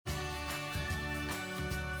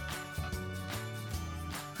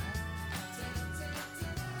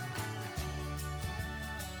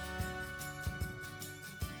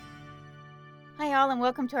Hi, all, and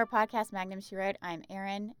welcome to our podcast, Magnum She Wrote. I'm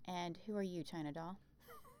Erin, and who are you, China Doll?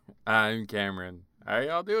 I'm Cameron. How are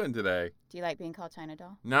y'all doing today? Do you like being called China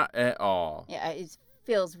Doll? Not at all. Yeah, it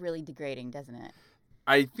feels really degrading, doesn't it?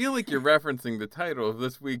 I feel like you're referencing the title of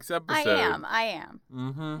this week's episode. I am.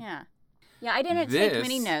 Mm-hmm. Yeah, I didn't take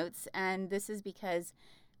many notes, and this is because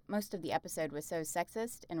most of the episode was so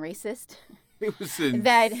sexist and racist. It was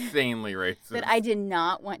insanely racist. That I did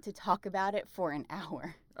not want to talk about it for an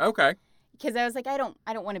hour. Okay. Because I was like, I don't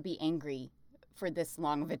want to be angry for this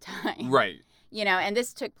long of a time. Right. You know, and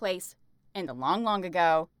this took place in the long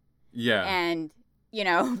ago. Yeah. And, you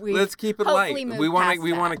know, let's keep it light. We want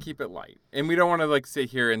to keep it light. And we don't want to like sit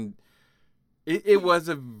here and it was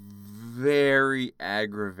a very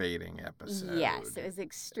aggravating episode. Yes, it was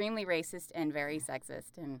extremely racist and very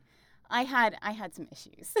sexist, and I had some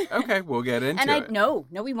issues. Okay, we'll get into it. No,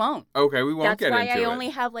 we won't. Okay, we won't get into it. That's why I only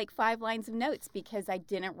have like 5 lines of notes, because I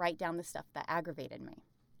didn't write down the stuff that aggravated me.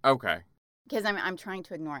 Okay. Because I'm trying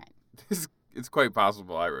to ignore it. It's quite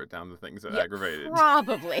possible I wrote down the things that aggravated.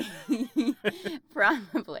 Probably.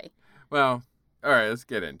 Probably. Well, all right, let's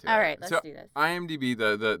get into it. All right, let's do this. IMDb,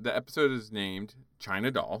 the episode is named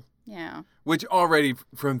China Doll. Yeah. Which already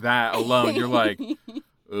from that alone, you're like,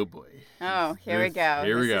 oh boy. Oh, here we go.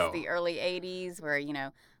 Here we go. This is the early 80s where, you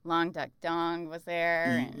know, Long Duck Dong was there.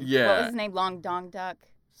 And yeah. What was his name? Long Dong Duck?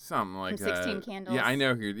 Something like from 16 Candles. Yeah, I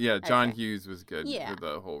know who. Yeah, John Hughes was good for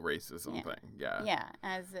the whole racism thing. Yeah. Yeah.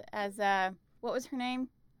 As what was her name?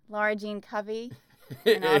 Laura Jean Covey.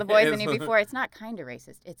 And all the boys I knew before. It's not kind of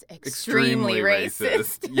racist. It's extremely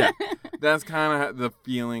racist. Yeah. That's kind of the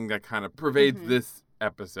feeling that kind of pervades this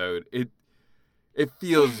episode. It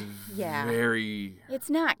feels very. It's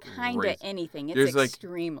not kind of anything. It's there's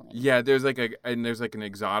extremely. Yeah, there's like an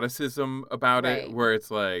exoticism about it where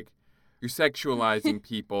it's like you're sexualizing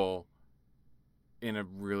people in a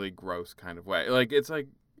really gross kind of way. Like it's like.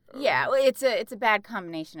 Yeah, well, it's a bad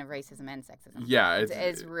combination of racism and sexism. Yeah,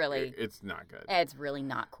 it's really. It's not good. It's really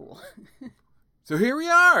not cool. So here we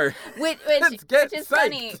are. Which is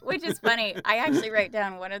funny. Which is funny. I actually wrote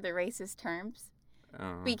down one of the racist terms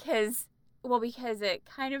because it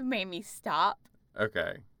kind of made me stop.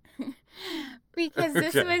 Okay. Because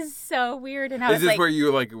this was so weird, and I was like, "Is this where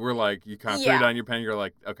you were like you kind of threw down your pen? You're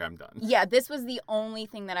like, okay, I'm done." Yeah, this was the only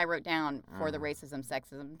thing that I wrote down for the racism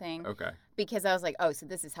sexism thing. Okay. Because I was like, oh, so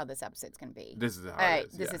this is how this episode's going to be. This is how it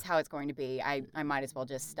is. This is how it's going to be. I might as well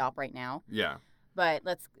just stop right now. Yeah. But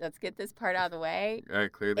let's get this part out of the way. All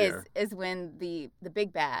right, clear the air. Is when the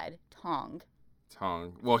big bad Tong.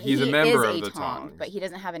 Tong. Well, he's a member of the Tong, but he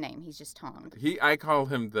doesn't have a name. He's just Tong. I call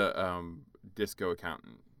him the disco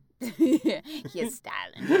accountant. He is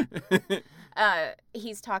Stalin.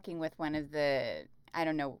 He's talking with one of the, I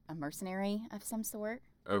don't know, a mercenary of some sort.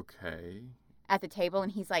 Okay. At the table,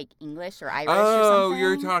 and he's like English or Irish or something. Oh,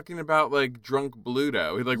 you're talking about like drunk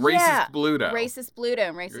Bluto. Like racist Bluto. Racist Bluto.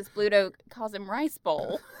 And racist Bluto calls him Rice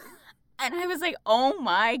Bowl. And I was like, oh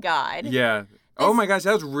my God. Yeah. Oh my gosh,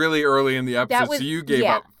 that was really early in the episode, so you gave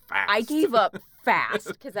up fast. I gave up fast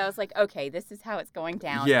because I was like, okay, this is how it's going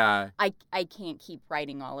down. Yeah. I can't keep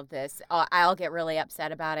writing all of this. I'll get really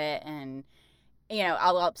upset about it, and you know,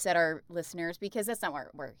 I'll upset our listeners because that's not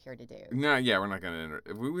what we're here to do. No, yeah, we're not going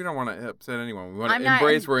to. We don't want to upset anyone. We want to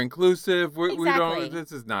embrace. We're inclusive. We don't.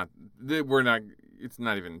 This is not. We're not. It's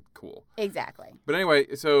not even cool. Exactly. But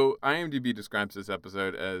anyway, so IMDb describes this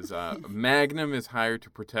episode as Magnum is hired to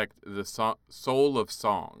protect the soul of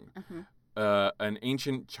song. An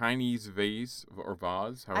ancient Chinese vase or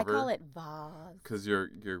vase, however. I call it vase. Because you're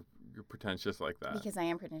pretentious like that. Because I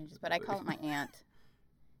am pretentious, but I call it my aunt.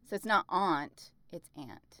 So it's not aunt, it's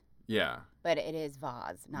aunt. Yeah. But it is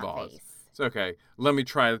vase, not vase. It's okay. Let me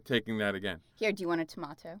try taking that again. Here, do you want a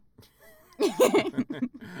tomato?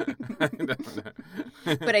 I don't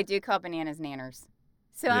know. But I do call bananas nanners.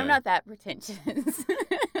 So I'm not that pretentious. That's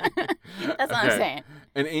what I'm saying.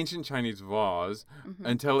 An ancient Chinese vase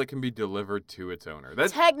until it can be delivered to its owner.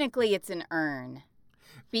 Technically, it's an urn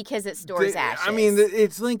because it stores ashes. I mean,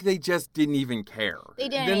 it's like they just didn't even care. They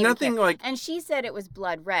didn't even nothing care. Like. And she said it was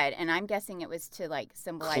blood red, and I'm guessing it was to like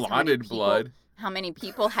symbolize blood. How many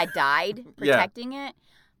people had died protecting it.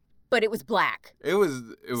 But it was black. It was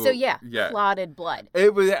so clotted blood.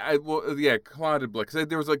 It was clotted blood because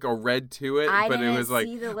there was like a red to it. I but didn't it was like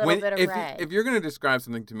see the little bit of red. If you're gonna describe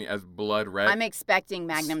something to me as blood red, I'm expecting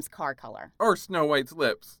Magnum's car color or Snow White's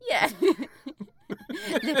lips. Yeah,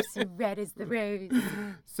 lips as red as the rose.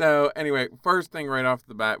 So anyway, first thing right off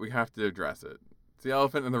the bat, we have to address it. It's the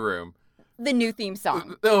elephant in the room. the new theme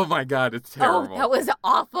song. Oh my God, it's terrible. Oh, that was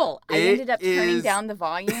awful. I ended up turning down the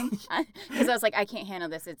volume because I was like, I can't handle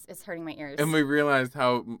this. It's hurting my ears. And we realized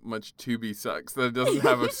how much Tubi sucks that it doesn't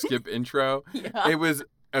have a skip intro. Yeah. It was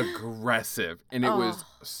aggressive and it was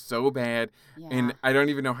so bad. Yeah. And I don't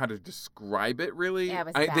even know how to describe it really. Yeah, it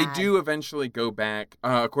was bad. They do eventually go back,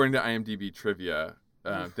 according to IMDb trivia.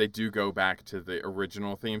 They do go back to the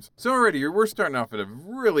original themes. So already we're starting off at a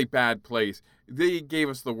really bad place. They gave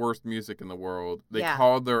us the worst music in the world. They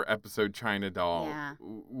called their episode China Doll. Yeah.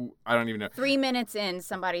 I don't even know. 3 minutes in,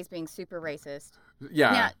 somebody's being super racist.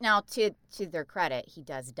 Yeah. Now to their credit, he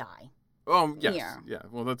does die. Oh, yes. Yeah.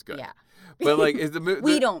 Well, that's good. Yeah. But like,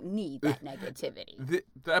 we don't need that negativity.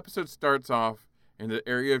 The episode starts off in the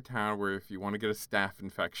area of town where if you want to get a staph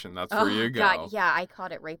infection, that's where you go. God, yeah, I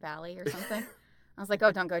called it Rape Alley or something. I was like,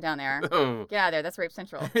 oh, don't go down there. Oh. Get out of there. That's Rape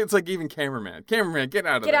Central. It's like even cameraman, get out of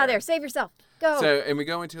there. Get out of there. Save yourself. Go. So, and we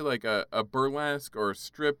go into like a burlesque or a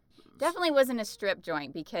strip. Definitely wasn't a strip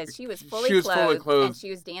joint because she was fully clothed and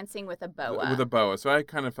she was dancing with a boa. With a boa. So I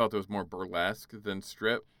kind of felt it was more burlesque than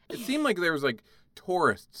strip. It seemed like there was like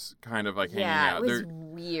tourists kind of like hanging out. Yeah, it was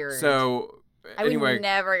weird. So anyway, I would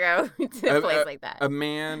never go to a place like that. A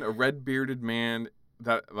man, a red-bearded man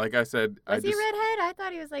that, like I said... Was he redhead? I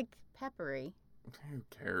thought he was like peppery. Who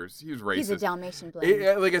cares? He was racist. He's a Dalmatian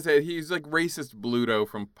blend. Like I said, he's like racist Bluto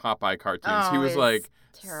from Popeye cartoons. He was like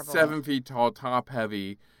terrible. 7 feet tall, top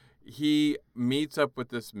heavy. He meets up with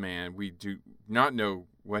this man. We do not know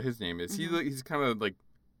what his name is. Mm-hmm. He's kind of like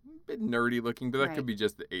a bit nerdy looking, but that could be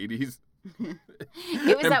just the 80s.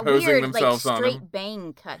 It was that weird like straight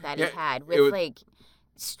bang cut that he had with like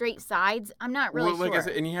straight sides. I'm not really sure. Like I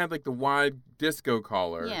said, and he had like the wide disco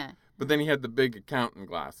collar. Yeah. But then he had the big accountant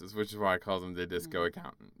glasses, which is why I called him the disco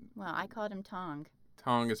accountant. Well, I called him Tong.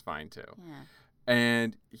 Tong is fine too. Yeah.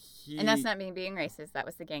 And that's not me being racist. That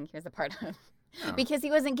was the gang he was a part of. No. Because he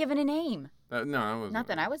wasn't given a name. No, I wasn't. Not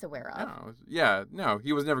that I was aware of. No,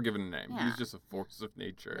 he was never given a name. Yeah. He was just a force of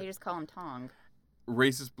nature. They just call him Tong.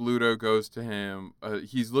 Racist Bluto goes to him.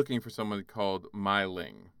 He's looking for someone called Mai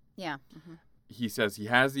Ling. Yeah. Mm-hmm. He says he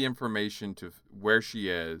has the information to where she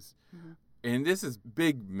is. Mm-hmm. And this is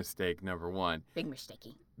big mistake number one. Big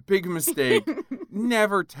mistakey. Big mistake.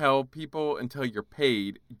 Never tell people until you're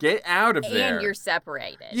paid. Get out of there. And you're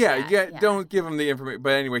separated. Yeah. Don't give him the information.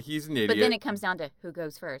 But anyway, he's an idiot. But then it comes down to who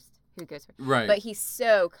goes first. Right. But he's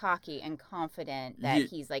so cocky and confident that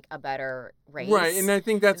he's like a better race. Right, and I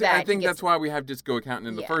think that's why we have Disco Accountant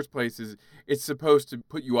in the first place. Is it's supposed to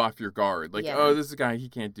put you off your guard. Like, oh, this is a guy, he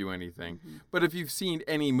can't do anything. Mm-hmm. But if you've seen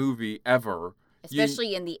any movie ever,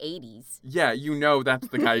 especially in the 80s. Yeah, you know that's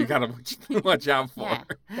the guy you gotta watch out for. Yeah,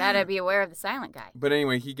 gotta be aware of the silent guy. But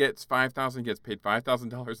anyway, he gets $5,000. He gets paid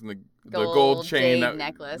 $5,000 in the gold chain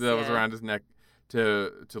necklace that was around his neck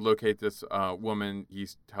to locate this woman. He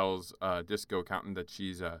tells Disco Accountant that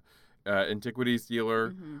she's a antiquities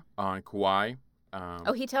dealer on Kauai.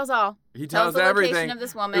 He tells all. He tells the everything. Location of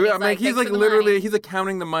this woman. He's like literally, he's like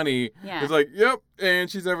counting the money. Yeah. He's like, yep, and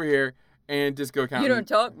she's over here. And Disco Accountant. You don't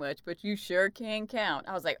talk much, but you sure can count.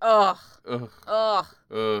 I was like,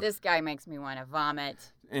 this guy makes me want to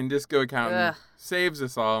vomit. And Disco Accountant saves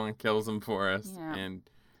us all and kills him for us. Yeah.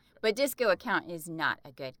 But Disco Accountant is not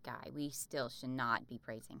a good guy. We still should not be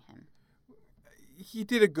praising him. He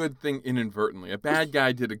did a good thing inadvertently. A bad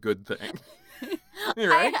guy did a good thing.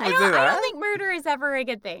 Right? I don't think murder is ever a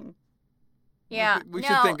good thing. Yeah, we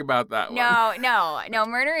should think about that one. No,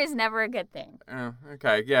 murder is never a good thing. Oh,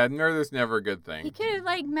 okay. Yeah, murder's never a good thing. He could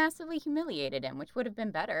have, massively humiliated him, which would have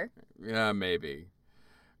been better. Yeah, maybe.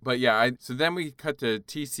 But yeah, so then we cut to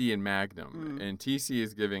TC and Magnum, and TC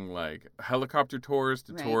is giving, helicopter tours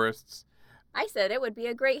to tourists. I said it would be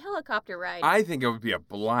a great helicopter ride. I think it would be a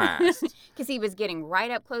blast. Because he was getting right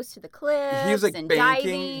up close to the cliffs. He was, and banking.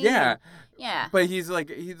 Diving. Yeah. Yeah. But he's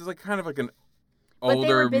kind of like an older, but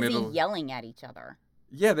they were busy middle... yelling at each other.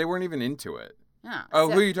 Yeah, they weren't even into it. Yeah. Oh,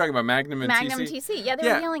 who are you talking about? Magnum and TC? Magnum and TC. Yeah,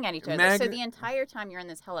 they were yelling at each other. So the entire time you're in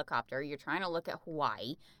this helicopter, you're trying to look at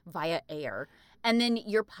Hawaii via air. And then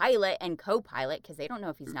your pilot and co-pilot, because they don't know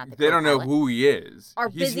if he's not the co-pilot. They don't know who he is. Are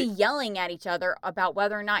busy yelling at each other about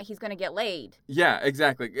whether or not he's going to get laid. Yeah,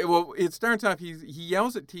 exactly. Well, it starts off, he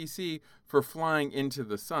yells at TC for flying into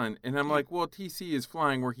the sun. And I'm like, well, TC is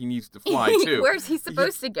flying where he needs to fly, too. Where's he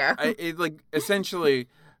supposed to go? Essentially...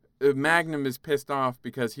 Magnum is pissed off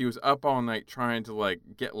because he was up all night trying to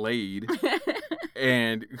get laid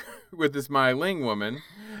and with this Mai Ling woman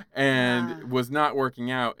and was not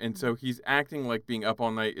working out, and so he's acting like being up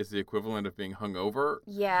all night is the equivalent of being hungover.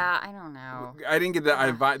 Yeah, I don't know. I didn't get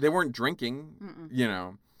that. They weren't drinking, you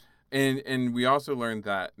know. And we also learned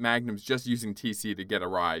that Magnum's just using TC to get a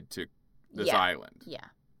ride to this island. Yeah.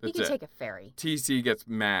 That's you can take a ferry. TC gets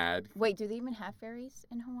mad. Wait, do they even have ferries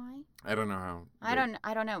in Hawaii? I don't know how. I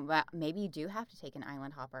don't know. But maybe you do have to take an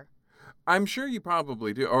island hopper. I'm sure you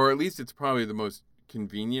probably do, or at least it's probably the most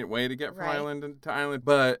convenient way to get from island to island.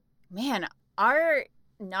 But man, our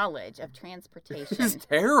knowledge of transportation is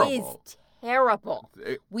terrible.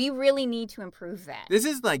 We really need to improve that. This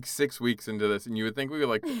is like 6 weeks into this, and you would think we would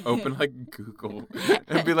like open like Google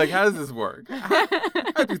and be like, "How does this work?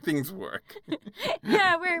 How do things work?"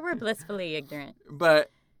 Yeah, we're blissfully ignorant. But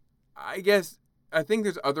I think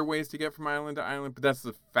there's other ways to get from island to island, but that's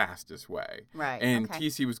the fastest way. Right. And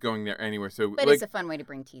TC was going there anyway, so but it's a fun way to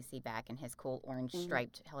bring TC back in his cool orange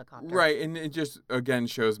striped helicopter. Right, and it just again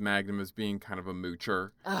shows Magnum as being kind of a moocher.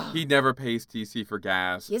 Ugh. He never pays TC for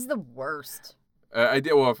gas. He's the worst. I did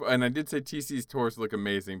say TC's tours look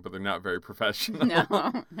amazing, but they're not very professional. No.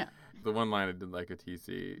 The one line I did like at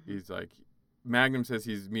TC, he's like, Magnum says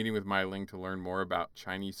he's meeting with Mai Ling to learn more about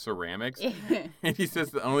Chinese ceramics. And he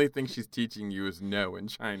says the only thing she's teaching you is no in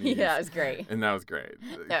Chinese. Yeah, that was great. And that was great.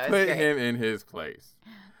 That was Put great. him in his place.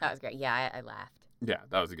 That was great. Yeah, I laughed. Yeah,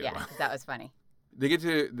 that was a good one. Yeah, that was funny. They get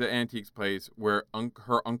to the antiques place where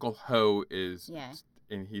her Uncle Ho is. Yeah.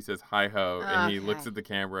 And he says, "Hi Ho." And he looks at the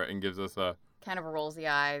camera and gives us a... Kind of rolls the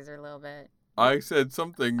eyes a little bit. I said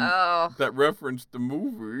something that referenced the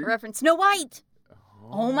movie. Reference Snow White.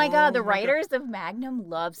 Oh my God, the writers of Magnum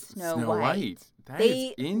love Snow White. That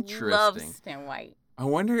is interesting. They love Snow White. I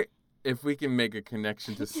wonder if we can make a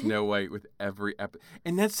connection to Snow White with every episode.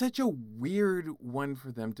 And that's such a weird one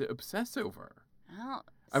for them to obsess over. Oh,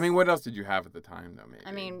 I mean, what else did you have at the time, though, maybe?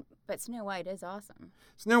 I mean, but Snow White is awesome.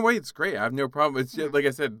 Snow White's great. I have no problem. It's just, like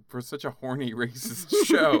I said, for such a horny, racist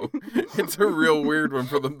show, it's a real weird one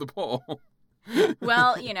for them to pull.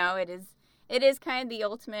 Well, it is kind of the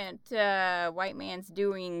ultimate white man's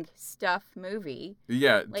doing stuff movie.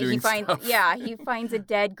 Yeah, like doing stuff. Yeah, he finds a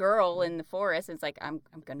dead girl in the forest. And it's like, I'm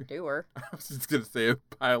gonna do her. I was just gonna say a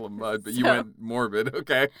pile of mud, but you went morbid.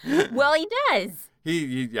 Okay. Well, he does.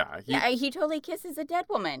 He totally kisses a dead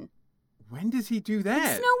woman. When does he do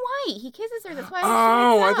that? It's Snow White. He kisses her. That's why.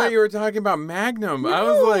 I thought you were talking about Magnum. No. I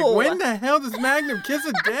was like, when the hell does Magnum kiss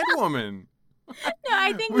a dead woman? No,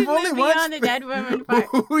 I think we've moved beyond the dead woman part.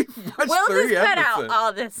 We've watched we'll 3 just cut episodes. out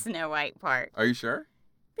all the Snow White part. Are you sure?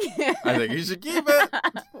 I think you should keep it.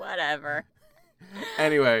 Whatever.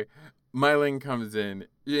 Anyway, Mai Ling comes in,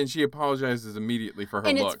 and she apologizes immediately for her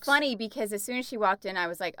looks. And it's funny because as soon as she walked in, I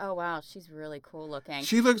was like, oh, wow, she's really cool looking.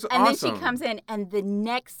 She looks awesome. And then she comes in, and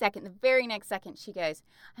the very next second, she goes,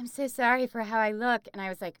 I'm so sorry for how I look. And I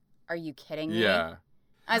was like, are you kidding me? Yeah.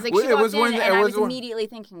 I was like, she walked in, and I was immediately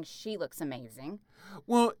thinking, she looks amazing.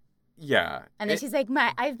 Well, yeah. And then she's like,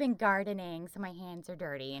 I've been gardening, so my hands are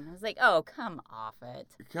dirty. And I was like, oh, come off it.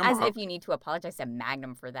 If you need to apologize to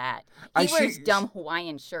Magnum for that. He wears dumb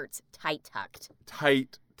Hawaiian shirts tight tucked.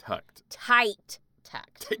 Tight tucked. Tight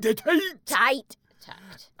tucked. Tight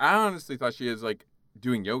tucked. I honestly thought she was, like,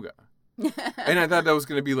 doing yoga. And I thought that was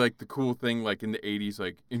going to be, like, the cool thing, like, in the 80s,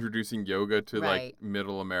 like, introducing yoga to, like,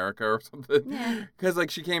 middle America or something. Yeah. Because,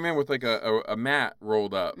 like, she came in with, like, a mat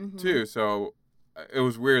rolled up, too. So it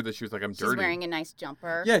was weird that she was like, I'm dirty. She's wearing a nice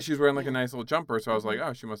jumper. Yeah, she was wearing, like, a nice little jumper. So I was like,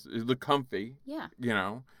 oh, she must look comfy. Yeah. You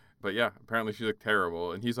know? But, yeah, apparently she looked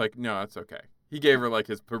terrible. And he's like, no, that's okay. He gave her, like,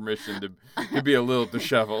 his permission to be a little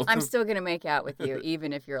disheveled. I'm still going to make out with you,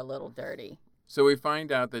 even if you're a little dirty. So we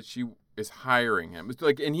find out that she is hiring him. It's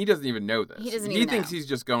like, and he doesn't even know this. He thinks he's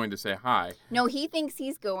just going to say hi. No, he thinks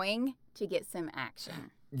he's going to get some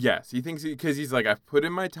action. Yes, he thinks because he's like, I've put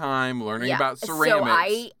in my time learning about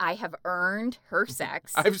ceramics. So I have earned her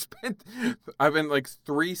sex. I've been like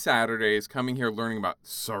 3 Saturdays coming here learning about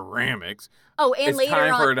ceramics. Oh, and it's later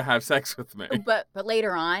time for her to have sex with me. But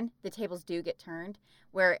later on, the tables do get turned,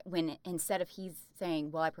 where when instead of he's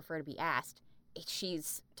saying, well, I prefer to be asked,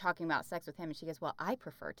 she's talking about sex with him, and she goes, well, I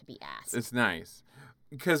prefer to be asked. It's nice.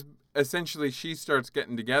 Because essentially she starts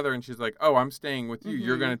getting together, and she's like, oh, I'm staying with you. Mm-hmm.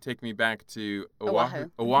 You're going to take me back to Oahu.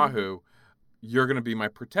 Mm-hmm. You're going to be my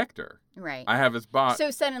protector. Right. I have his boss.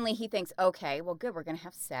 So suddenly he thinks, okay, well, good, we're going to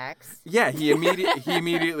have sex. Yeah, he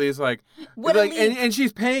immediately is like, and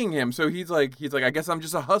she's paying him. So he's like, I guess I'm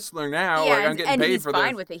just a hustler now. Yeah, like, I'm getting paid for this. And he's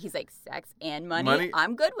fine with it. He's like, sex and money.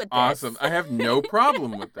 I'm good with this. Awesome. I have no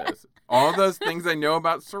problem with this. All those things I know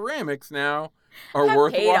about ceramics now are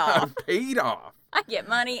worthwhile. Paid off. I get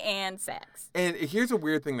money and sex. And here's a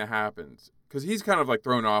weird thing that happens. Because he's kind of like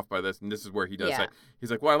thrown off by this, and this is where he does say,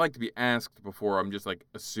 he's like, well, I like to be asked before I'm just like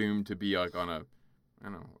assumed to be like on a, I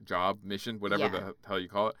don't know, job, mission, whatever the hell you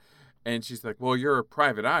call it. And she's like, well, you're a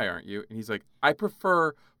private eye, aren't you? And he's like, I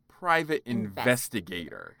prefer private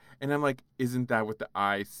investigator. And I'm like, isn't that what the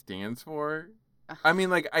I stands for? I mean,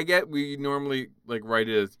 like, I get we normally, like, write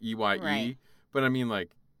it as EYE, Right. but I mean,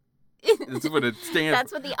 like, that's what it stands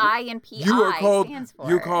That's what the I in PI stands for.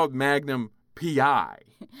 You're called Magnum PI.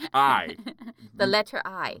 I. The letter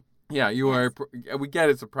I. Yeah, you are. We get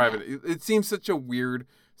it's a private. It seems such a weird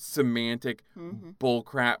semantic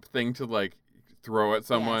bullcrap thing to, like, throw at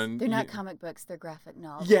someone. Yes. They're not comic books, they're graphic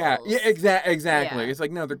novels. Yeah, exactly. Yeah. It's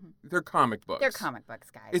like, no, they're comic books. They're comic books,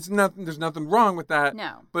 guys. It's nothing. There's nothing wrong with that.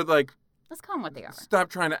 No. But, like, let's call them what they are. Stop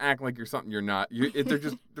trying to act like you're something you're not. They're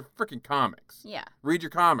freaking comics. Yeah. Read your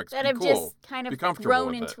comics. That Be have cool. just kind of grown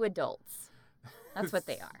with into adults. That's what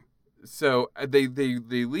they are. So they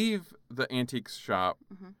leave the antiques shop,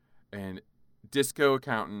 and Disco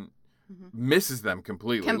Accountant misses them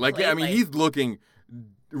completely. Like, I mean, he's looking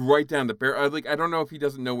right down the barrel. Like, I don't know if he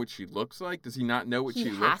doesn't know what she looks like. Does he not know what she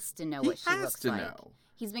looks like? He has to know what she looks like. He has to know.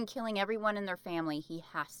 He's been killing everyone in their family. He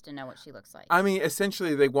has to know what she looks like. I mean,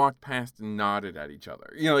 essentially, they walked past and nodded at each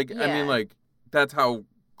other. You know, like, I mean, like, that's how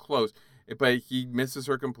close. But he misses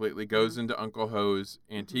her completely, goes into Uncle Ho's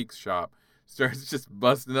antiques shop, starts just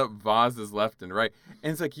busting up vases left and right.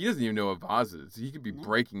 And it's like, he doesn't even know what vase is. He could be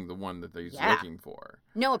breaking the one that he's looking for.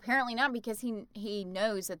 No, apparently not, because he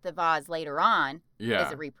knows that the vase later on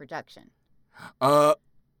is a reproduction. Because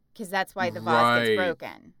that's why the vase gets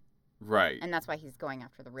broken. Right. And that's why he's going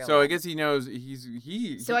after the real one. So I guess he knows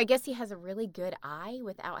So I guess he has a really good eye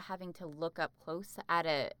without having to look up close at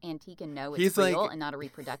an antique and know it's real and not a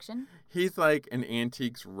reproduction. He's like an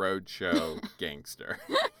Antiques Roadshow gangster.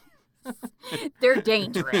 They're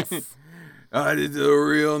dangerous. Oh, this is a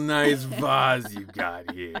real nice vase you got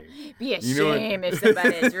here. Be a shame if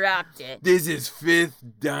somebody dropped it. This is 5th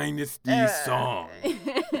Dynasty song.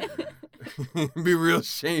 Be real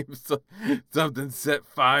shame if something set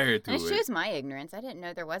fire to it. It shows my ignorance. I didn't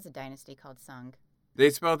know there was a dynasty called Sung. They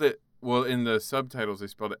spelled it, well, in the subtitles, they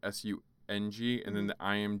spelled it S-U-N-G, and then the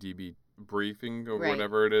IMDb briefing or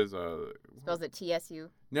whatever it is. Spells it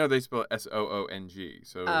T-S-U? No, they spell it S-O-O-N-G.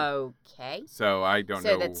 So, okay. So I don't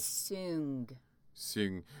know. So that's Sung.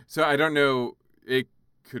 Sung. So I don't know. It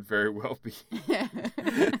could very well be.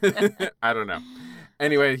 I don't know.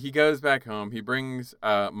 Anyway, he goes back home. He brings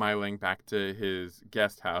Mai Ling back to his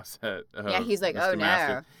guest house at he's like, Mr. oh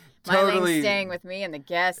Master. no. Mai Ling's staying with me in the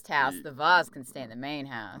guest house. The vase can stay in the main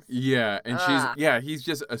house. Yeah, and he's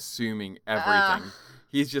just assuming everything.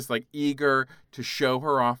 He's just like eager to show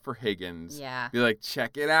her off for Higgins. Yeah. Be like,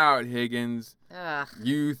 check it out, Higgins.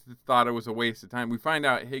 You thought it was a waste of time. We find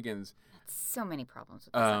out Higgins. So many problems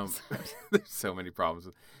with this episode. There's so many problems.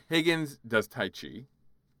 Higgins does Tai Chi.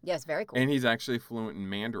 Yes, very cool. And he's actually fluent in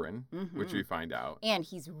Mandarin, which we find out. And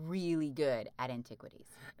he's really good at antiquities.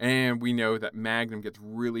 And we know that Magnum gets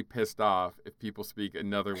really pissed off if people speak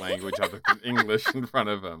another language other than English in front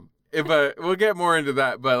of him. But we'll get more into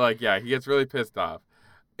that. But, like, yeah, he gets really pissed off.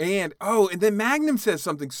 And then Magnum says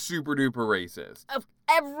something super duper racist.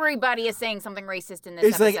 Everybody is saying something racist in this episode.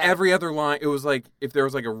 It's like every other line. It was like if there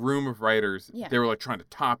was like a room of writers, they were like trying to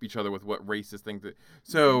top each other with what racist things.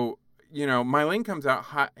 So, you know, Mai Ling comes out.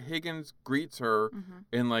 Higgins greets her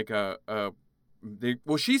in like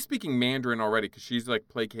she's speaking Mandarin already because she's like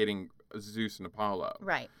placating Zeus and Apollo.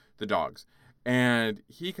 Right. The dogs. And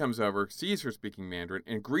he comes over, sees her speaking Mandarin,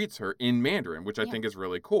 and greets her in Mandarin, which I think is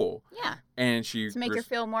really cool. Yeah. And she to make her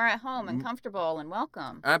feel more at home and comfortable and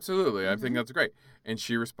welcome. Absolutely. I think that's great. And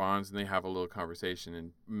she responds, and they have a little conversation,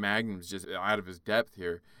 and Magnum's just out of his depth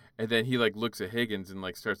here. And then he, like, looks at Higgins and,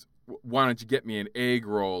 like, starts, why don't you get me an egg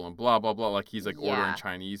roll and blah, blah, blah, like he's, like, ordering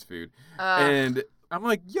Chinese food. And I'm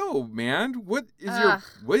like, yo, man, what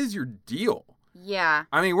is your deal? Yeah.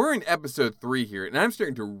 I mean, we're in episode 3 here, and I'm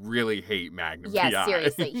starting to really hate Magnum PI. Yeah,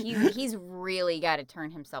 seriously. He's really got to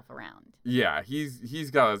turn himself around. Yeah,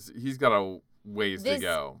 he's got a ways to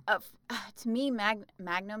go. To me,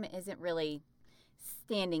 Magnum isn't really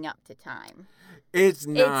standing up to time. It's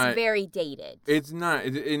not. It's very dated. It's not.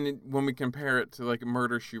 And when we compare it to, like,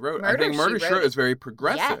 Murder, She Wrote, I think Murder, She Wrote is very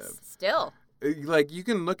progressive. Yes, still. Like, you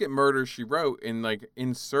can look at Murder, She Wrote and, like,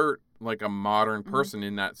 insert, like, a modern person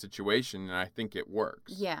in that situation, and I think it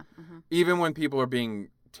works. Yeah. Even when people are being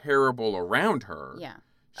terrible around her. Yeah.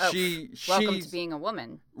 Welcome to being a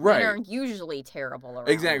woman. Right. Men are usually terrible around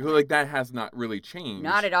Exactly. her. Like, that has not really changed.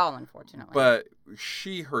 Not at all, unfortunately. But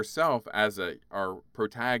she herself, as our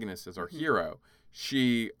protagonist, as our hero,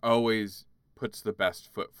 she always puts the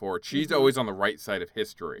best foot forward. She's always on the right side of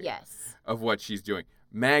history. Yes. Of what she's doing.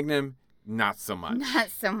 Magnum, not so much. Not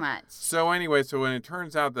so much. So anyway, when it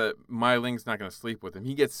turns out that Mai Ling's not going to sleep with him,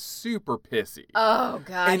 he gets super pissy. Oh,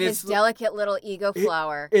 God. And his delicate little ego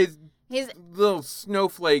flower. His little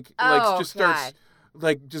snowflake starts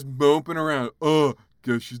like just moping around. Oh,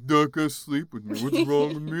 guess she's not gonna sleep with me. What's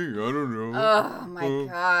wrong with me? I don't know. Oh my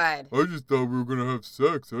God. I just thought we were gonna have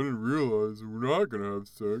sex. I didn't realize we're not gonna have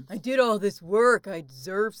sex. I did all this work. I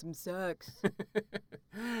deserve some sex.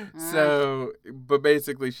 So, but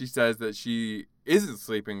basically she says that she isn't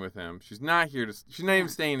sleeping with him. She's not here to, she's not even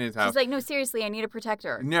staying in his house. She's like, no, seriously, I need a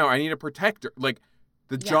protector. No, I need a protector. Like,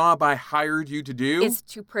 the job I hired you to do is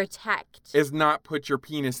to protect. Is not put your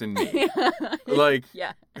penis in me. Like,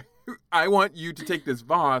 I want you to take this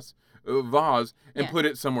vase and put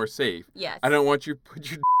it somewhere safe. Yes. I don't want you to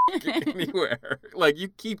put your anywhere. Like, you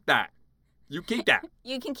keep that. You keep that.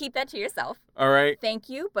 You can keep that to yourself. All right? Thank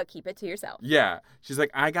you, but keep it to yourself. Yeah. She's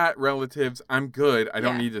like, I got relatives. I'm good. I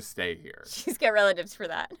don't need to stay here. She's got relatives for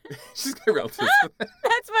that. She's got relatives for that.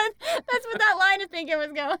 That's what that line of thinking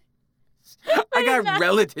was going. I got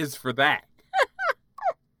relatives for that.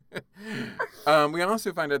 We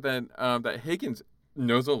also find out that Higgins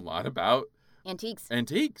knows a lot about antiques.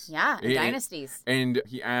 Yeah, and dynasties. And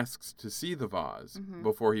he asks to see the vase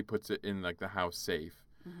before he puts it in like the house safe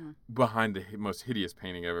behind the most hideous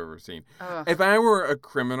painting I've ever seen. Ugh. If I were a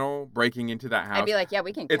criminal breaking into that house, I'd be like, yeah,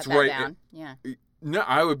 we can cut that down. No,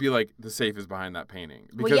 I would be like, the safe is behind that painting.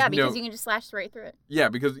 Because, because you can just slash right through it. Yeah,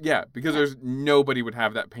 because there's nobody would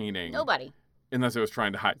have that painting. Nobody. Unless it was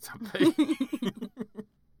trying to hide something.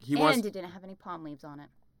 It didn't have any palm leaves on it.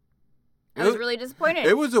 I was really disappointed.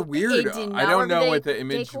 It was a weird. I don't know what the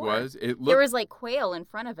image was. There was like quail in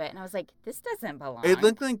front of it, and I was like, this doesn't belong. It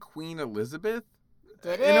looked like Queen Elizabeth.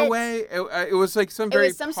 Did it? In a way, it was like some very. It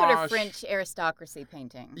was some sort of French aristocracy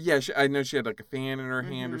painting. Yeah, I know she had like a fan in her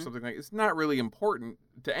hand or something like. It's not really important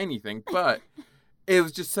to anything, but it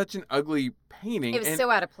was just such an ugly painting. It was so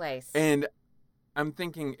out of place. And I'm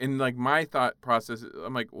thinking, in like my thought process,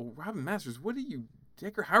 I'm like, well, Robin Masters, what are you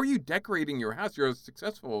how are you decorating your house? You're a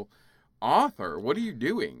successful author. What are you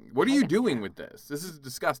doing? What are you doing with this? This is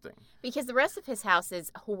disgusting. Because the rest of his house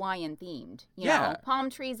is Hawaiian themed. You know, palm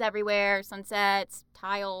trees everywhere, sunsets,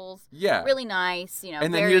 tiles. Yeah. Really nice, you know.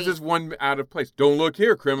 And then here's this one out of place. Don't look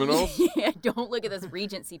here, criminals. Don't look at this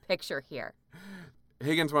Regency picture here.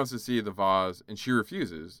 Higgins wants to see the vase, and she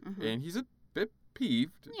refuses. And he's a bit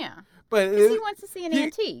peeved. Yeah. But because he wants to see an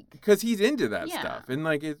antique. Because he's into that stuff. And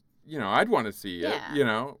like, I'd want to see it,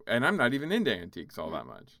 and I'm not even into antiques all that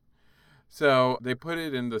much. So they put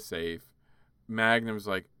it in the safe. Magnum's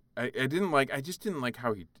like, I just didn't like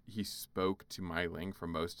how he spoke to Mai Ling for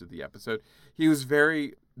most of the episode. He was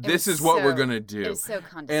very, this is what we're going to do. It was so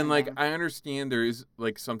condescending. And like, I understand there is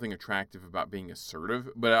like something attractive about being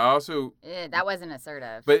assertive, but I also. That wasn't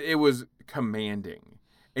assertive. But it was commanding.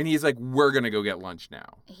 And he's like, we're going to go get lunch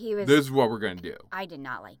now. This is what we're going to do. I did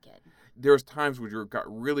not like it. There was times where it got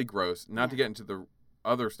really gross, not to get into the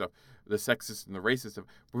other stuff, the sexist and the racist stuff,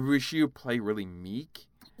 where she would play really meek.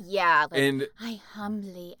 Yeah, like, and I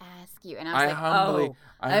humbly ask you. And I was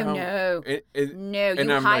no. No,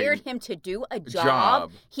 you hired him to do a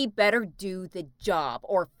job. He better do the job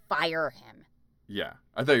or fire him. Yeah,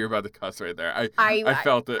 I thought you were about to cuss right there. I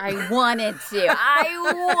felt it. I wanted to.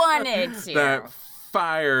 I wanted to. That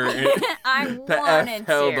fire. I the wanted F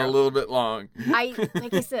held a little bit long. Like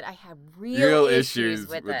I said, I had real issues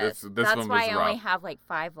with this. That's why I only have like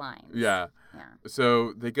 5 lines. Yeah.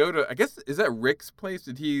 So they go to, I guess, is that Rick's place?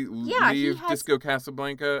 Did he leave Disco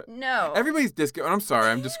Casablanca? No. Everybody's disco. And I'm sorry,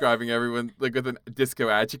 I'm describing everyone like with a disco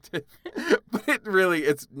adjective. But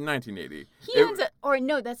it's 1980. He owns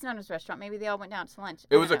no, that's not his restaurant. Maybe they all went down to lunch.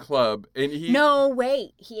 It was a club. And No,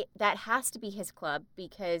 wait. That has to be his club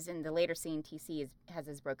because in the later scene, TC has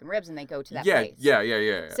his broken ribs and they go to that place.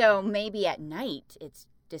 Yeah. So maybe at night, it's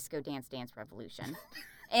Disco Dance Revolution.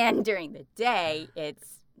 And during the day,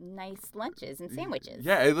 it's nice lunches and sandwiches.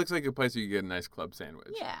 Yeah, it looks like a place where you get a nice club sandwich.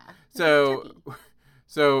 Yeah.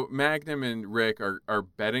 So Magnum and Rick are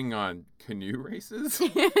betting on canoe races.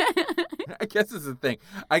 I guess it's a thing.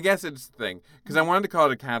 Because I wanted to call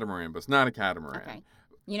it a catamaran, but it's not a catamaran. Okay.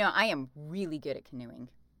 I am really good at canoeing.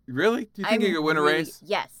 Really? Do you think you could win a race?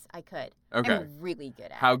 Yes, I could. Okay. I'm really good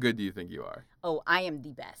at it. How good do you think you are? Oh, I am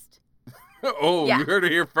the best. You heard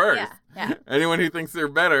it here first. Yeah. Anyone who thinks they're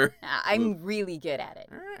better. I'm really good at it.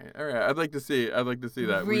 All right. I'd like to see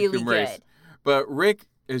that. Really good. Race. But Rick,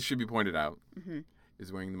 it should be pointed out,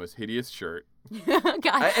 is wearing the most hideous shirt.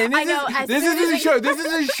 God, I know. This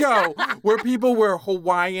is a show where people wear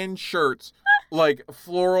Hawaiian shirts, like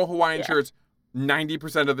floral Hawaiian shirts,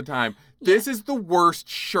 90% of the time. This is the worst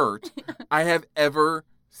shirt I have ever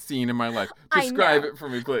scene in my life. Describe it for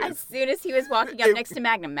me, please. As soon as he was walking up next to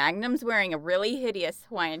Magnum, Magnum's wearing a really hideous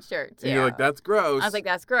Hawaiian shirt, too. And you're like, that's gross. I was like,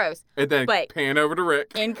 that's gross. And then pan over to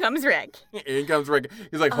Rick. In comes Rick. In comes Rick.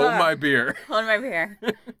 He's like, hold my beer. Hold my beer.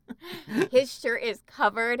 His shirt is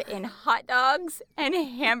covered in hot dogs and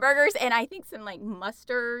hamburgers and I think some, like,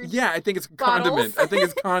 mustard. Yeah, I think it's bottles.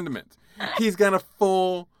 condiment. He's got a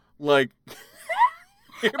full, like...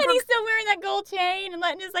 And he's still wearing that gold chain and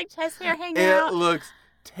letting his, like, chest hair hang out. It looks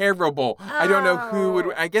terrible. Oh. I don't know who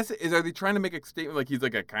would... I guess, are they trying to make a statement like he's,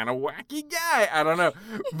 like, a kind of wacky guy? I don't know.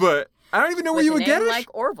 But I don't even know where you would get it.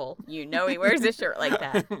 Like Orville. You know he wears a shirt like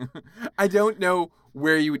that. I don't know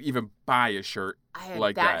where you would even buy a shirt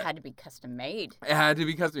like that. That had to be custom made. It had to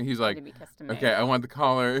be custom. He's like, okay, I want the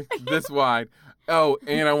collar this wide. Oh,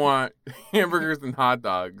 and I want hamburgers and hot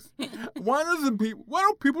dogs. Why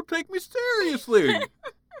don't people take me seriously?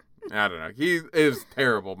 I don't know. It was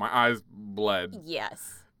terrible. My eyes bled.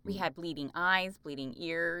 Yes. We had bleeding eyes, bleeding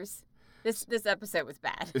ears. This episode was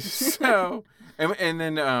bad. So, and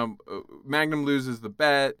then Magnum loses the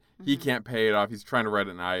bet. He can't pay it off. He's trying to write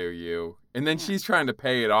an IOU. And then she's trying to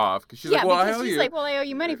pay it off because she's like, well, I owe you. She's like, well, I owe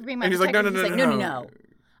you money for being my and protector. He's like, no.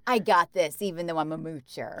 I got this, even though I'm a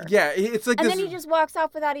moocher. Yeah, it's like and then he just walks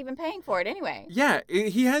off without even paying for it anyway. Yeah,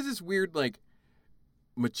 he has this weird, like,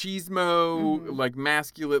 machismo, like,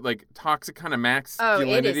 masculine, like, toxic kind of masculinity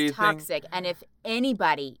thing. Oh, it is toxic. Thing. And if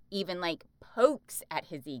anybody even, like, pokes at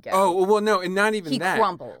his ego. Oh, well, no, and not even that. He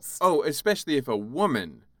crumbles. Oh, especially if a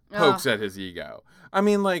woman pokes at his ego. I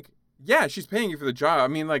mean, like, yeah, she's paying you for the job. I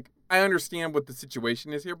mean, like, I understand what the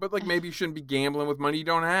situation is here, but, like, maybe you shouldn't be gambling with money you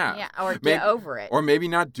don't have. Yeah, or get over it. Or maybe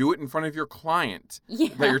not do it in front of your client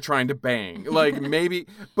that you're trying to bang. Like, maybe,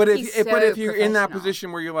 but if you're in that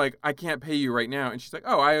position where you're like, I can't pay you right now, and she's like,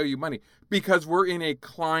 oh, I owe you money, because we're in a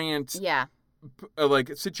client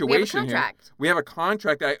like situation here. We have a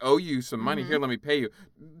contract. I owe you some money. Here, let me pay you.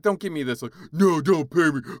 Don't give me this like, no, don't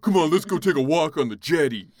pay me. Come on, let's go take a walk on the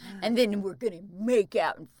jetty. And then we're gonna make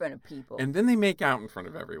out in front of people. And then they make out in front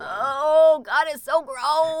of everyone. Oh God, it's so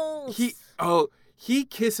gross. He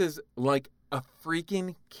kisses like a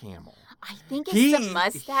freaking camel. I think it's the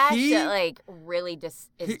mustache that like really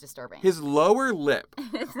is disturbing. His lower lip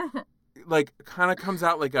like kind of comes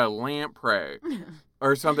out like a lamprey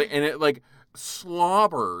or something, and it like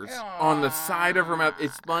slobbers on the side of her mouth.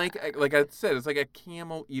 It's like I said, it's like a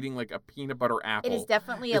camel eating like a peanut butter apple. It is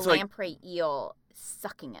definitely a lamprey eel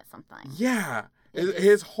sucking at something. Yeah.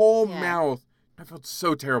 His whole mouth. I felt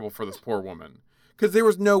so terrible for this poor woman because there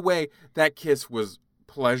was no way that kiss was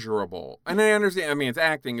pleasurable. And I understand. I mean, it's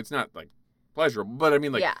acting. It's not like pleasurable, but I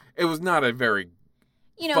mean, like it was not a very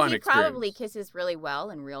he probably kisses really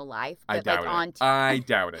well in real life. But I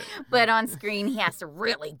doubt it. But on screen, he has to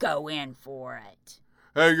really go in for it.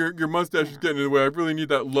 Hey, your mustache is getting in the way. I really need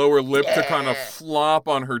that lower lip to kind of flop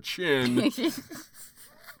on her chin.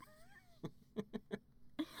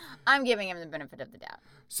 I'm giving him the benefit of the doubt.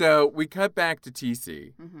 So we cut back to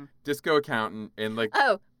TC, disco accountant, and like...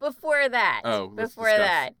 Oh, before that.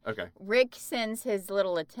 Okay. Rick sends his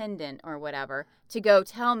little attendant or whatever to go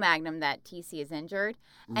tell Magnum that TC is injured.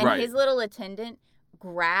 And his little attendant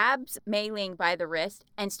grabs Mei Ling by the wrist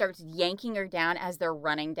and starts yanking her down as they're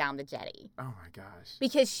running down the jetty. Oh, my gosh.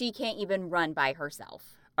 Because she can't even run by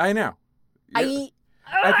herself. I know. Yeah.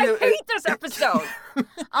 I hate this episode.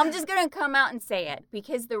 I'm just going to come out and say it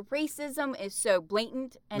because the racism is so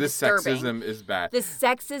blatant and disturbing. The sexism is bad. The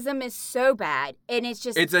sexism is so bad. And it's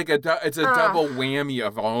just... It's like a double whammy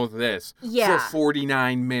of all of this for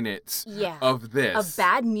 49 minutes of this. Of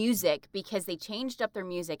bad music because they changed up their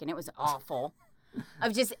music and it was awful.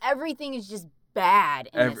 Of just everything is just bad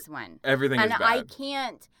in this one. Everything is bad.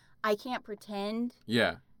 And I can't pretend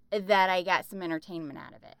that I got some entertainment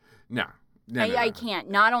out of it. No. I can't.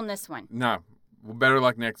 Not on this one. No. Well, better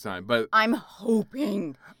luck next time. But I'm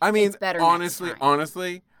hoping it's better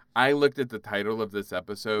honestly, I looked at the title of this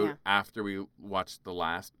episode after we watched the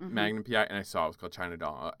last Magnum PI, and I saw it was called China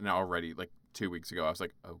Doll. And already, like 2 weeks ago, I was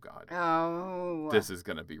like, oh, God. Oh. This is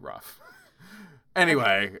going to be rough.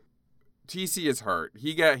 Anyway, TC is hurt.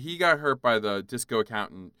 He got hurt by the disco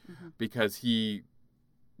accountant because he,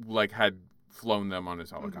 like, had flown them on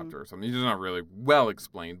his helicopter or something. It's not really well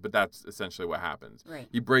explained, but that's essentially what happens. Right.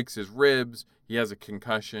 He breaks his ribs. He has a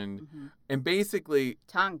concussion, and basically,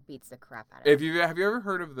 tongue beats the crap out of him. Have you ever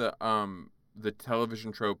heard of the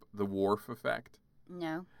television trope, the Worf effect?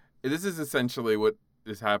 No. This is essentially what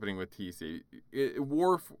is happening with TC.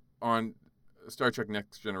 Worf on Star Trek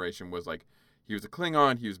Next Generation was like, he was a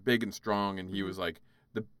Klingon. He was big and strong, and he was like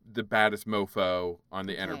the baddest mofo on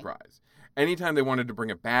the Enterprise. Anytime they wanted to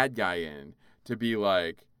bring a bad guy in to be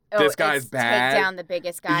like this guy's bad. Take down the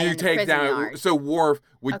biggest guy in the prison yard. So Worf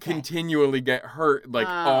would continually get hurt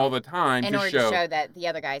all the time in order to show that the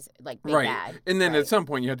other guy's like big bad. And then at some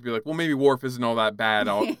point you have to be like, well, maybe Worf isn't all that bad.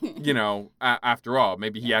 After all,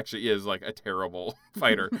 maybe he actually is like a terrible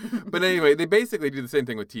fighter. But anyway, they basically do the same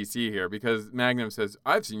thing with TC here because Magnum says,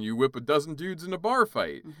 "I've seen you whip a dozen dudes in a bar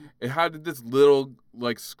fight. And how did this little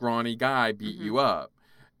like scrawny guy beat you up?"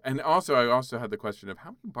 And also, I had the question of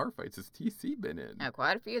how many bar fights has TC been in? Oh,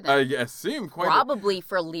 quite a few then. I assume quite Probably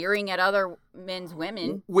for leering at other men's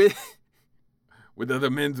women. With other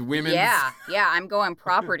men's women? Yeah, I'm going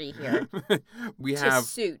property here. To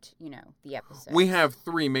suit, the episode. We have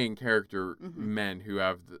 3 main character men who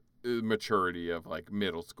have the maturity of like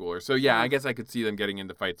middle schoolers. So I guess I could see them getting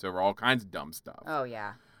into fights over all kinds of dumb stuff. Oh,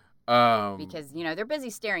 yeah. Because, they're busy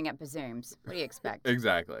staring at bazooms. What do you expect?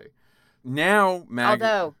 Exactly. Now,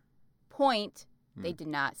 Although, they did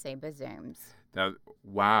not say bazooms.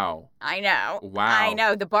 Wow. I know. Wow. I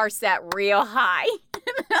know. The bar sat real high.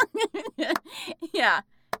 Yeah.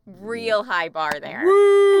 Real high bar there.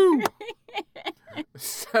 Woo!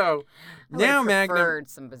 So, now Magnum... I preferred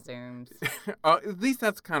some bazooms. At least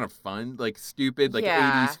that's kind of fun. Like, stupid. Like,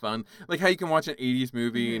 80s fun. Like, how you can watch an 80s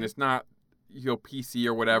movie and it's not... PC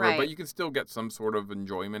or whatever, but you can still get some sort of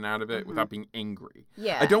enjoyment out of it without being angry.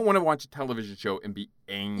 Yeah. I don't want to watch a television show and be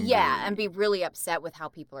angry. Yeah, and be really upset with how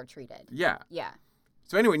people are treated. Yeah. Yeah.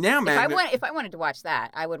 So anyway, now Magnum... If I wanted to watch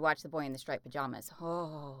that, I would watch The Boy in the Striped Pajamas.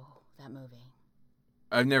 Oh, that movie.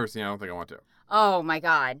 I've never seen it. I don't think I want to. Oh, my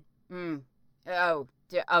God.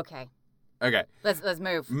 Okay. Okay. Let's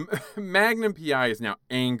move. Magnum PI is now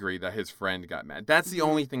angry that his friend got mad. That's the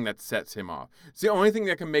only thing that sets him off. It's the only thing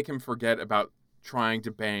that can make him forget about trying to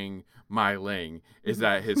bang Mai Ling is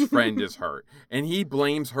that his friend is hurt. And he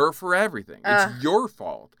blames her for everything. It's your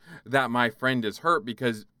fault that my friend is hurt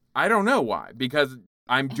because I don't know why. Because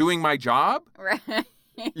I'm doing my job? Right.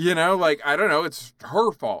 I don't know. It's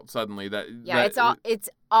her fault suddenly that... Yeah, it's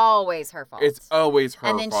always her fault. It's always her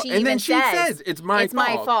fault. And then she says, it's my fault. It's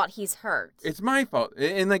my fault he's hurt. It's my fault.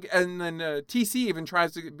 And then TC even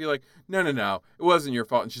tries to be like, no, it wasn't your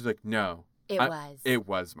fault. And she's like, no. It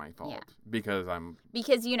was my fault. Yeah. Because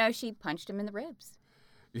she punched him in the ribs.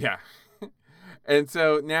 Yeah. And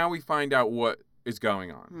so now we find out what is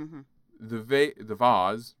going on. Mm-hmm. The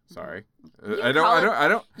vase. Sorry, I don't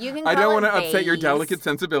want to upset your delicate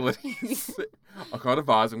sensibilities. I'll call it a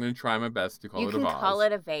vase. I'm going to try my best to call it a vase. You can call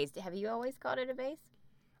it a vase. Have you always called it a vase?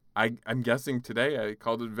 I'm guessing today I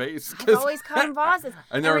called it a vase. I've always called them vases.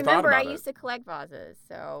 I never thought about it. Remember, I used to collect vases.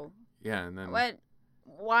 So yeah, and then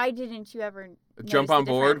why didn't you ever jump on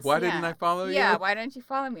board? Why didn't I follow you? Yeah, why don't you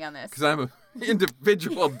follow me on this? Because I'm an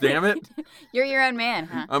individual. Damn it! You're your own man,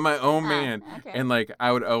 huh? I'm my own man. Okay. And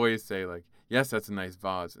I would always say yes, that's a nice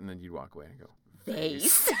vase, and then you'd walk away and go,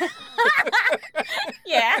 vase.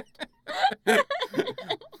 Yeah.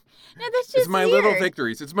 No, that's just it's my weird. Little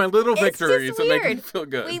victories. It's my little victories that make me feel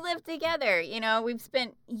good. We live together. We've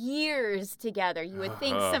spent years together. You would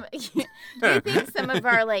think some of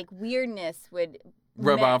our weirdness would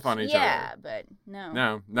rub off on each other. Yeah, but no.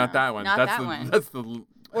 No, not that one. Not that one. That's the.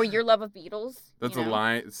 Or your love of Beatles. That's a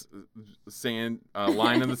line in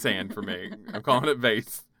the sand for me. I'm calling it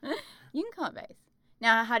vase. You can call it vase.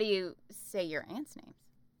 Now, how do you say your aunt's names?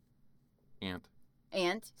 Aunt.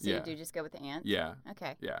 Aunt? So you do just go with the aunt? Yeah.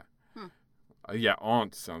 Okay. Yeah. Yeah,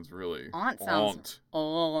 aunt sounds really... Aunt sounds...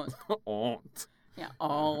 Aunt. Aunt. Yeah,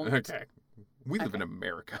 aunt. Okay. We live in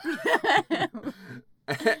America.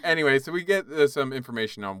 Anyway, so we get some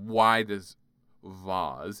information on why this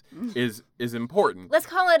vase is important. Let's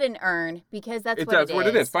call it an urn because that's what it is. That's what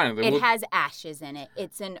it is. Fine. It has ashes in it.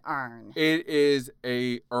 It's an urn. It is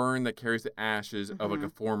a urn that carries the ashes of a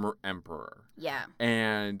former emperor. Yeah.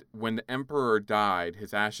 And when the emperor died,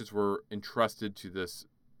 his ashes were entrusted to this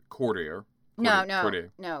courtier. No,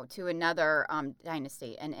 to another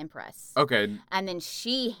dynasty, an empress. Okay. And then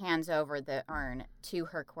she hands over the urn to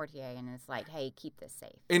her courtier and is like, hey, keep this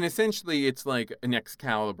safe. And essentially, it's like an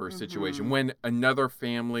Excalibur situation. When another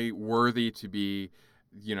family worthy to be,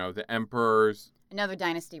 the emperor's... Another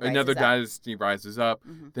dynasty rises up,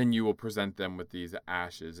 then you will present them with these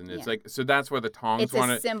ashes. And it's so that's where the Tongs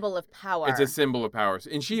want it. It's a symbol of power. It's a symbol of power.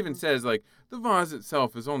 And she even says, the vase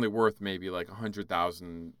itself is only worth maybe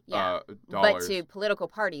 $100,000. But to political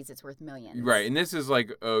parties, it's worth millions. Right. And this is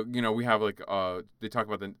we have they talk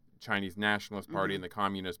about the Chinese Nationalist Party and the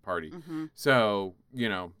Communist Party. So,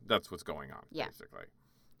 that's what's going on, basically.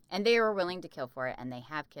 And they were willing to kill for it, and they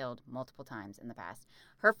have killed multiple times in the past.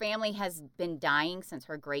 Her family has been dying since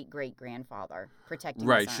her great-great-grandfather protecting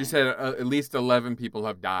Right. the She said at least 11 people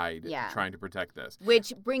have died trying to protect this.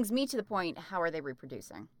 Which brings me to the point, how are they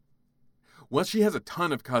reproducing? well, she has a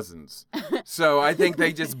ton of cousins. So I think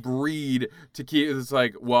they just breed to keep, it's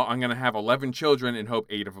like, well, I'm going to have 11 children and hope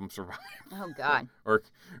 8 of them survive. Oh, God. or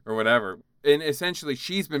whatever. And essentially,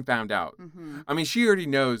 she's been found out. Mm-hmm. I mean, she already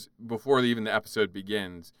knows before even the episode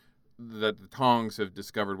begins that the Tongs have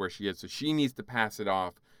discovered where she is. So she needs to pass it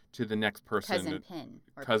off to the next person. Cousin Pin.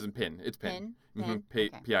 Cousin Pin. It's Pin. Pin? Mm-hmm. Okay.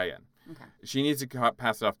 P-I-N. Okay. She needs to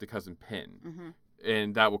pass it off to Cousin Pin. Mm-hmm.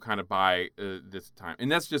 And that will kind of buy this time.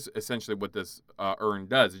 And that's just essentially what this urn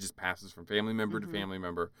does. It just passes from family member to family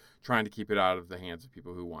member, trying to keep it out of the hands of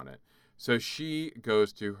people who want it. So she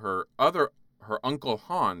goes to her Uncle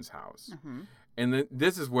Han's house. Mm-hmm. And then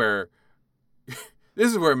this is where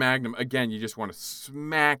Magnum, again, you just want to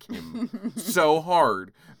smack him so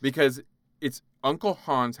hard because it's Uncle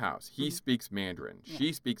Han's house. He speaks Mandarin. Yeah.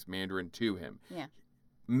 She speaks Mandarin to him. Yeah.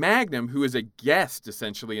 Magnum, who is a guest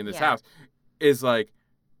essentially in this house, is like,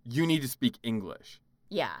 you need to speak English.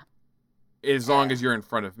 Yeah. As long as you're in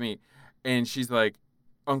front of me. And she's like,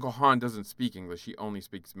 Uncle Han doesn't speak English. He only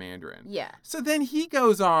speaks Mandarin. Yeah. So then he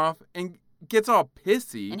goes off and gets all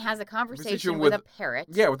pissy. And has a conversation with a parrot.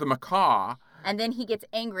 Yeah, with a macaw. And then he gets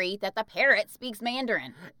angry that the parrot speaks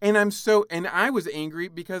Mandarin. And I was angry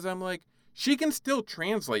because I'm like, she can still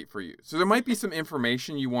translate for you. So there might be some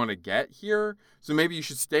information you want to get here. So maybe you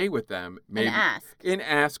should stay with them. Maybe, and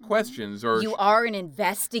ask questions. Or you are an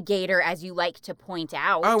investigator, as you like to point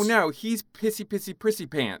out. Oh, no. He's pissy, prissy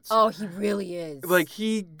pants. Oh, he really is. Like,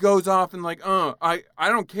 he goes off and like, I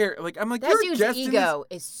don't care. Like, I'm like, that dude's ego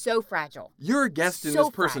is so fragile. You're a guest in this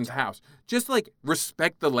person's house. Just, like,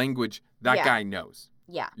 respect the language that guy knows.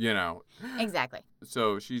 Yeah. You know? Exactly.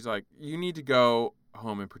 So she's like, you need to go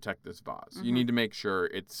home and protect this vase. You need to make sure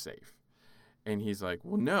it's safe. And he's like,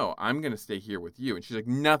 well, no, I'm going to stay here with you. And she's like,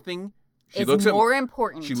 nothing. It's more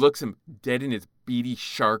important. She looks him dead in his beady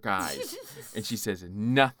shark eyes. And she says,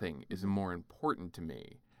 nothing is more important to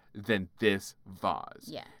me than this vase.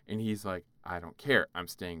 Yeah. And he's like, I don't care. I'm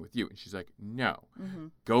staying with you. And she's like, no,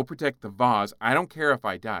 go protect the vase. I don't care if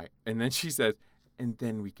I die. And then she says, and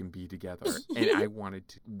then we can be together. And I wanted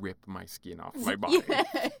to rip my skin off my body.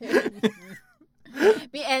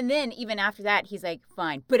 And then even after that, he's like,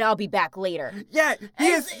 fine, but I'll be back later. Yeah,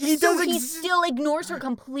 he still ignores her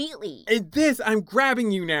completely. And I'm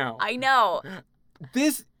grabbing you now. I know.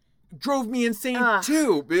 This drove me insane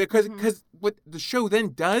too, because what the show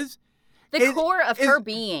then does. The core of her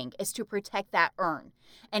being is to protect that urn.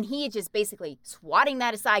 And he is just basically swatting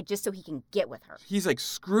that aside just so he can get with her. He's like,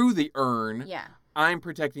 screw the urn. Yeah. I'm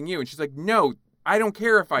protecting you. And she's like, no, I don't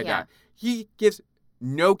care if I die. He gives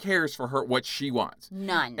no cares for her, what she wants.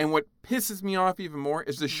 None. And what pisses me off even more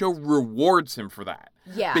is the show rewards him for that.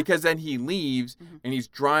 Yeah. Because then he leaves and he's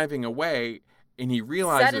driving away and he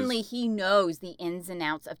realizes. Suddenly he knows the ins and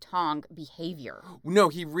outs of Tong behavior. No,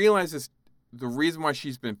 he realizes the reason why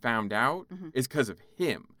she's been found out is because of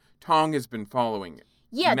him. Tong has been following it.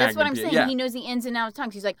 Yeah, that's what I'm saying. Yeah. He knows the ins and outs of Tong.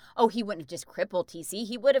 She's like, oh, he wouldn't have just crippled TC.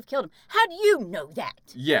 He would have killed him. How do you know that?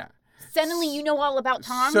 Yeah. Suddenly you know all about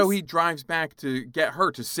Tong? So he drives back to get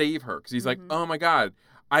her, to save her. Because he's like, oh, my God,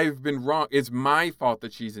 I've been wrong. It's my fault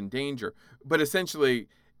that she's in danger. But essentially,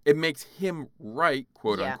 it makes him right,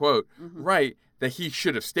 quote unquote, right, that he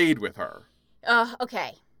should have stayed with her.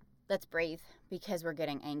 Okay. Let's breathe. Because we're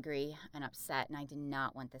getting angry and upset. And I did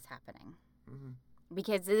not want this happening.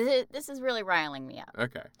 Because this is really riling me up.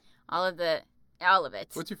 Okay. All of it.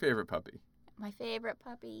 What's your favorite puppy? My favorite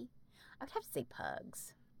puppy? I would have to say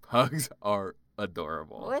Pugs. Pugs are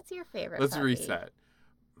adorable. What's your favorite Let's puppy? reset.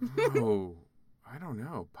 Oh, I don't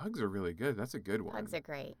know. Pugs are really good. That's a good one. Pugs are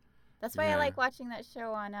great. That's why I like watching that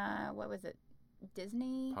show on, what was it,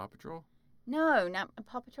 Disney? Paw Patrol? No, not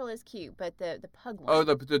Paw Patrol is cute, but the pug one. Oh,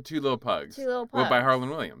 the two little pugs. Two little pugs. Well, by Harlan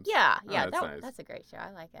Williams. Yeah, that's nice. That's a great show.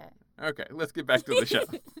 I like it. Okay, let's get back to the show.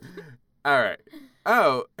 All right.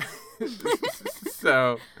 Oh,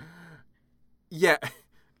 so, yeah.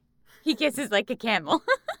 He kisses like a camel.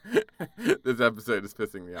 This episode is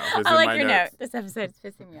pissing me off. I like your note. This episode is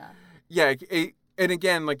pissing me off. Yeah, and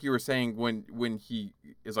again, like you were saying, when he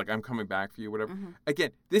is like, I'm coming back for you, whatever. Again,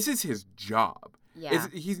 this is his job. Yeah.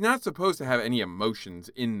 He's not supposed to have any emotions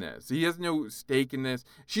in this. He has no stake in this.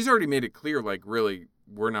 She's already made it clear, like, really,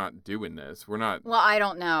 we're not doing this. We're not. Well, I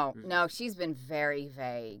don't know. No, she's been very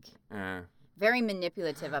vague. Very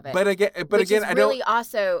manipulative of it. But again, I don't. Really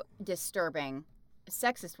also disturbing,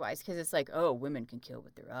 sexist-wise, because it's like, oh, women can kill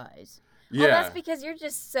with their eyes. Yeah. Oh, that's because you're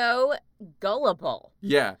just so gullible.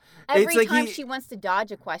 Yeah. Every time she wants to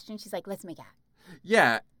dodge a question, she's like, let's make out.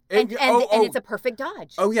 Yeah. And it's a perfect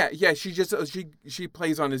dodge. Oh, yeah. Yeah. She just, she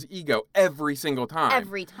plays on his ego every single time.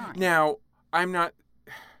 Every time. Now, I'm not,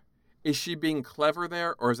 Is she being clever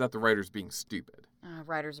there, or is that the writers being stupid?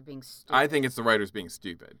 Writers are being stupid. I think it's the writers being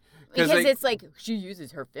stupid. Because it's like, she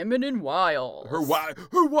uses her feminine wiles. Her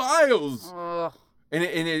wiles! Ugh. And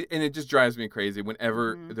it just drives me crazy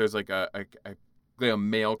whenever there's like a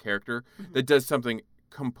male character that does something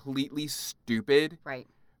completely stupid. Right.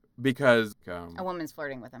 Because a woman's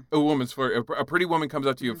flirting with him. A pretty woman comes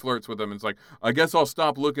up to you and flirts with him and it's like, I guess I'll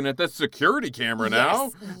stop looking at that security camera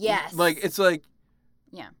now. Yes. Like, it's like,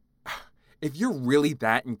 yeah. If you're really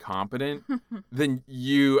that incompetent, then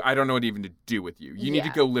I don't know what even to do with you. You need to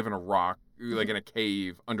go live in a rock, like in a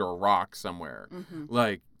cave under a rock somewhere.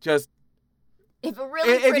 Like, just. If a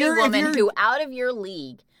really pretty woman who out of your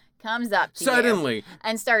league comes up to you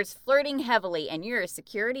and starts flirting heavily and you're a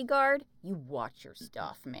security guard, you watch your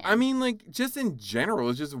stuff, man. I mean, like, just in general,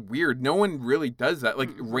 it's just weird. No one really does that, like,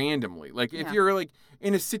 randomly. Like, if you're, like,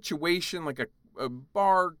 in a situation, like a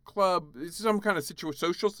bar, club, some kind of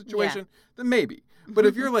social situation, then maybe. But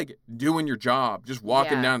if you're, like, doing your job, just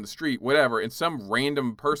walking down the street, whatever, and some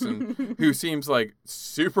random person who seems, like,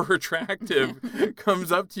 super attractive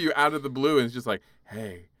comes up to you out of the blue and is just like,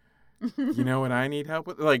 hey, you know what I need help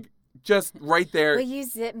with? Like, just right there. Will you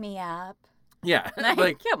zip me up? Yeah.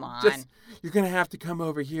 Like, come on. You're going to have to come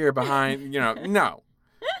over here behind, no.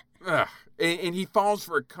 Ugh. And he falls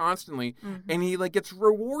for it constantly, and he, like, gets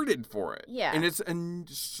rewarded for it. Yeah. And it's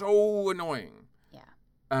so annoying.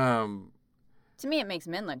 Yeah. To me, it makes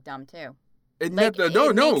men look dumb, too. It makes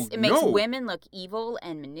women look evil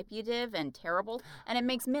and manipulative and terrible, and it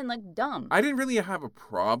makes men look dumb. I didn't really have a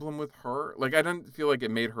problem with her. Like, I didn't feel like it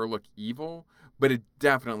made her look evil, but it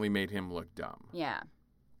definitely made him look dumb. Yeah.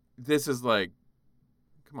 This is like,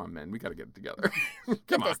 come on, men, we got to get it together.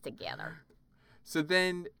 Get this together. So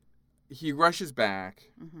then he rushes back,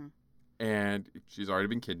 and she's already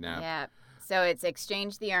been kidnapped. Yeah. So it's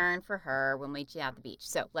exchange the urn for her. We'll meet you at the beach.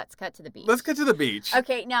 So let's cut to the beach.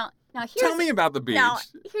 Okay, now tell me about the beach. Now,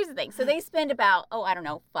 here's the thing. So they spend about,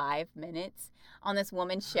 5 minutes on this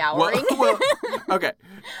woman showering. Okay.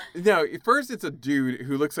 No, first it's a dude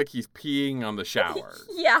who looks like he's peeing on the shower.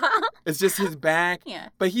 Yeah. It's just his back. Yeah.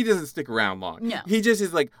 But he doesn't stick around long. No. He just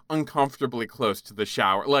is, like, uncomfortably close to the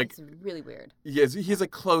shower. Like, it's really weird. Yes, he's, like,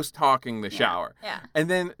 close talking the shower. Yeah. And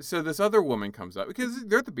then, so this other woman comes up, because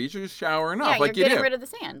they're at the beach, they're just showering off. Yeah, you're getting rid of the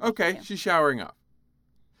sand. Okay, she's showering off.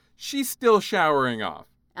 She's still showering off.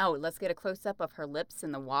 Oh, let's get a close-up of her lips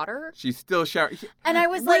in the water. She's still showering. And I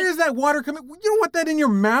was Where is that water coming? You don't want that in your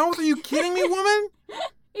mouth? Are you kidding me, woman?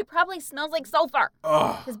 It probably smells like sulfur.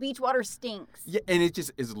 Because beach water stinks. Yeah, and it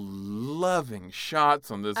just is loving shots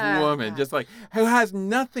on this woman, just like, who has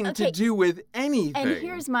nothing to do with anything. And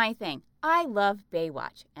here's my thing. I love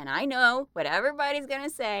Baywatch. And I know what everybody's going to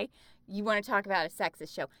say. You want to talk about a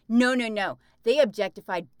sexist show. No. They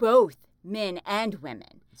objectified both men and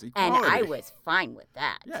women. And I was fine with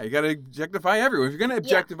that. Yeah, you got to objectify everyone. If you're going to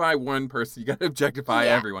objectify one person, you got to objectify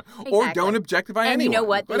everyone. Exactly. Or don't objectify anyone. And you know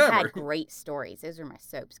what? They Whatever. had great stories. Those were my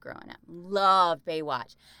soaps growing up. Love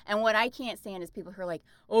Baywatch. And what I can't stand is people who are like,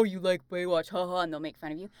 oh, you like Baywatch, haha, and they'll make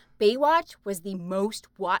fun of you. Baywatch was the most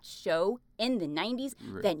watched show in the 90s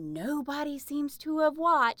that nobody seems to have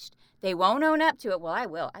watched. They won't own up to it. Well, I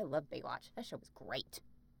will. I love Baywatch. That show was great.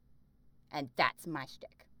 And that's my shtick.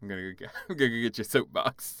 I'm gonna go get your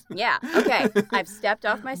soapbox. Yeah. Okay. I've stepped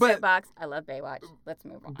off my soapbox. I love Baywatch. Let's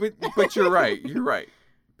move on. But you're right. You're right.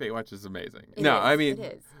 Baywatch is amazing. It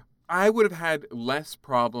is. I would have had less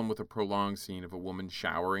problem with a prolonged scene of a woman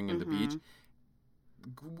showering in the beach.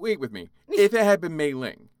 Wait with me. If it had been Mei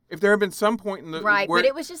Ling. If there had been some point in the but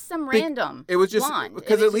it was just some random. It was just blonde.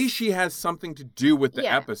 Because at least she has something to do with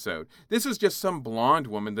the episode. This was just some blonde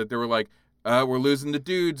woman that they were like, we're losing the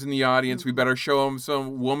dudes in the audience. We better show them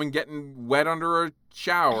some woman getting wet under a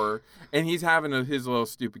shower. And he's having his little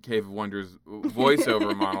stupid Cave of Wonders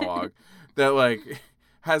voiceover monologue that, like,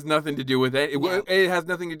 has nothing to do with it. It has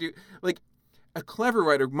nothing to do... Like, a clever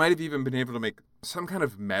writer might have even been able to make some kind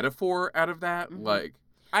of metaphor out of that. Like,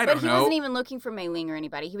 I don't know. But he wasn't even looking for Mei Ling or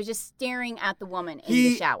anybody. He was just staring at the woman in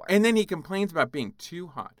the shower. And then he complains about being too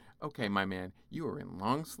hot. Okay, my man, you are in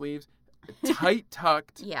long sleeves, tight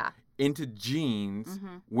tucked. Into jeans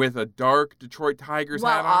with a dark Detroit Tigers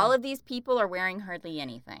hat on. While all of these people are wearing hardly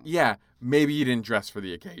anything. Yeah, maybe you didn't dress for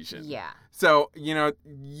the occasion. Yeah. So,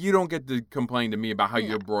 you don't get to complain to me about how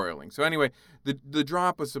you're broiling. So anyway, the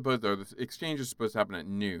drop was the exchange was supposed to happen at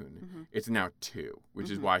noon. It's now 2, which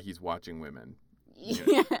is why he's watching women.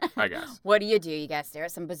 I guess. What do? You got to stare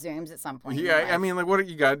at some bazooms at some point. Yeah, I mean, like, what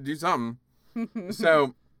you got to do something.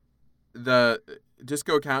 So the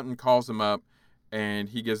disco accountant calls him up. And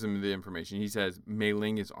he gives him the information. He says Mei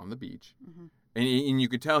Ling is on the beach. And you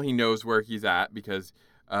could tell he knows where he's at because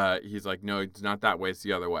He's like, no, it's not that way. It's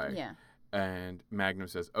the other way. Yeah. And Magnum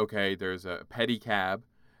says, okay, there's a pedicab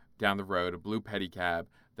down the road, a blue pedicab.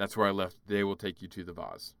 That's where I left. They will take you to the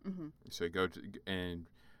vase. Mm-hmm. So you go to and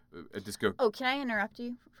just go. Oh, can I interrupt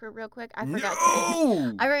you for real quick? I forgot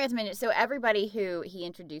to mention. So everybody who he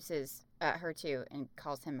introduces her to and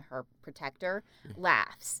calls him her protector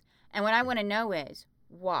laughs. And what I want to know is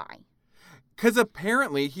why. Because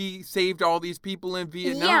apparently he saved all these people in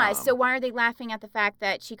Vietnam. Yeah, so why are they laughing at the fact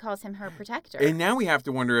that she calls him her protector? And now we have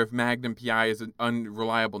to wonder if Magnum P.I. is an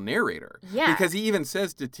unreliable narrator. Yeah. Because he even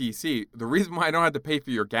says to TC, the reason why I don't have to pay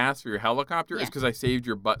for your gas for your helicopter is because I saved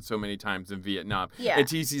your butt so many times in Vietnam. Yeah. And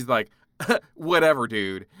TC's like, whatever,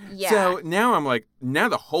 dude. Yeah. So now I'm like,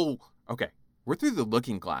 okay, we're through the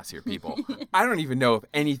looking glass here, people. I don't even know if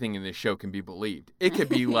anything in this show can be believed. It could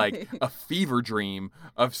be like a fever dream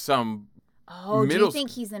of some... Oh, do you think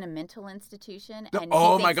he's in a mental institution? And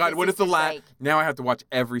oh my God! What if the last? Like... Now I have to watch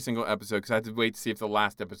every single episode because I have to wait to see if the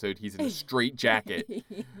last episode he's in a straight jacket.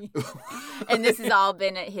 And this has all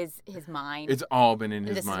been his mind. It's all been in his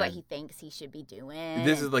mind. This is what he thinks he should be doing.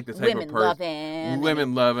 This is like the type of person. Love him.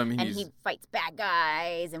 Women love him. And he fights bad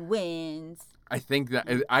guys and wins. I think that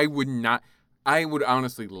I would not. I would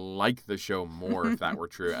honestly like the show more if that were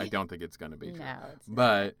true. I don't think it's going to be true. No, it's not.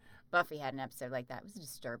 But Buffy had an episode like that. It was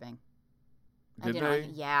disturbing. Did they?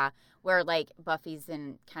 Yeah, where like Buffy's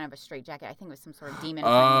in kind of a straitjacket. I think it was some sort of demon.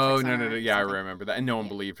 Oh no! Yeah, I remember that, and no one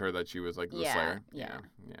believed her that she was like the Slayer.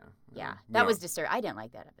 Yeah. That was disturbing. I didn't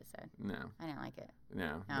like that episode. No, I didn't like it.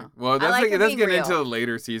 No. No. Well, that's getting into the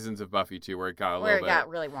later seasons of Buffy too, where it got got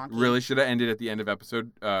really wonky. Really should have ended at the end of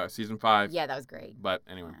episode season 5. Yeah, that was great. But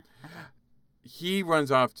anyway, Okay. He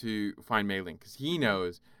runs off to find Mei Ling because he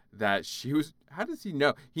knows that she was. How does he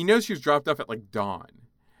know? He knows she was dropped off at like dawn.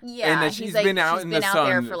 Yeah, and that she's been out in the sun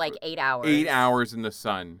there for like 8 hours. 8 hours in the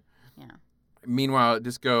sun. Yeah. Meanwhile,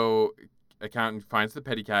 Disco accountant finds the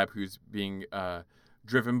pedicab who's being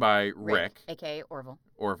driven by Rick, aka Orville.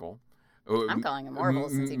 I'm calling him Orville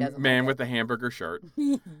since he doesn't. Man with the hamburger shirt.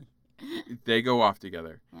 They go off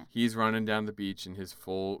together. Yeah. He's running down the beach in his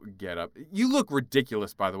full getup. You look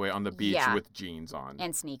ridiculous, by the way, on the beach with jeans on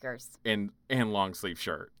and sneakers and long sleeve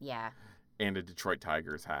shirt. Yeah. And a Detroit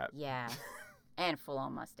Tigers hat. Yeah. And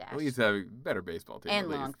full-on mustache. At least have a better baseball team. And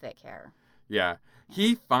long, thick hair. Yeah.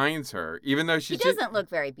 He finds her, even though he doesn't look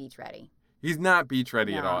very beach ready. He's not beach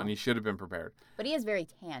ready at all, and he should have been prepared. But he is very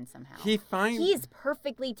tan somehow. He is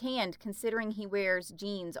perfectly tanned, considering he wears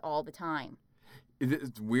jeans all the time.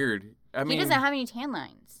 It's weird. I mean, he doesn't have any tan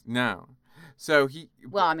lines. No. So he...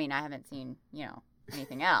 Well, I mean, I haven't seen,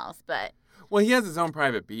 anything else, but... Well, he has his own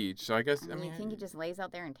private beach, so I guess... I mean, you think he just lays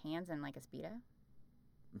out there and tans in, like, a Speedo?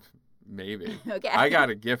 Maybe. Okay. I got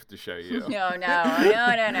a GIF to show you. No.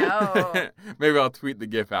 Maybe I'll tweet the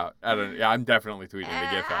GIF out. I don't know. Yeah, I'm definitely tweeting the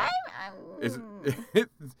GIF out.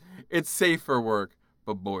 It's safe for work,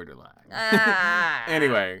 but borderline.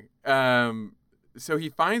 Anyway, so he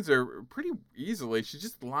finds her pretty easily. She's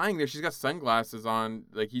just lying there. She's got sunglasses on.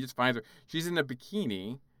 Like, he just finds her. She's in a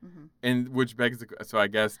bikini, and which begs the... So I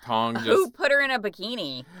guess Tong just... Who put her in a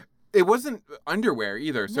bikini? It wasn't underwear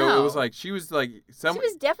either, so it was like she was like She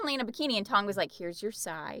was definitely in a bikini, and Tong was like, "Here's your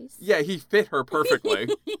size." Yeah, he fit her perfectly.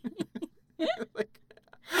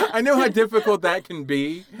 I know how difficult that can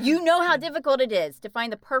be. You know how difficult it is to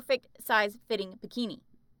find the perfect size fitting bikini.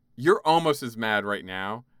 You're almost as mad right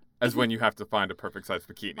now as when you have to find a perfect size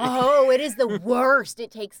bikini. Oh, it is the worst.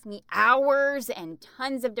 It takes me hours and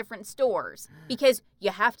tons of different stores because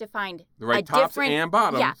you have to find the right tops and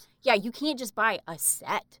bottoms. Yeah, you can't just buy a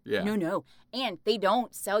set. Yeah. No. And they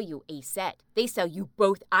don't sell you a set. They sell you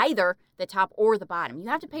both, either the top or the bottom. You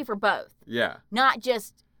have to pay for both. Yeah. Not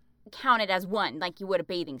just count it as one like you would a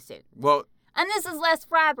bathing suit. Well, and this is less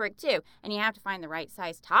fabric too. And you have to find the right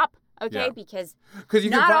size top. Okay, because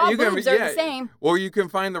not all boobs are the same. Or you can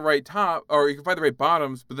find the right top, or you can find the right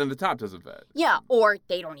bottoms, but then the top doesn't fit. Yeah, or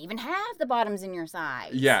they don't even have the bottoms in your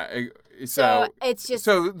size. Yeah, so it's just...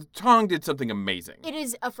 So Tong did something amazing. It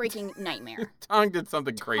is a freaking nightmare. Tong did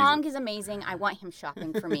something crazy. Tong is amazing. I want him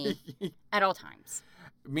shopping for me at all times.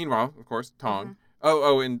 Meanwhile, of course, Tong...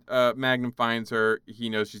 Mm-hmm. And Magnum finds her. He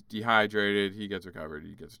knows she's dehydrated. He gets her covered.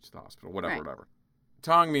 He gets her to the hospital. Whatever.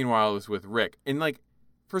 Tong, meanwhile, is with Rick. And, like...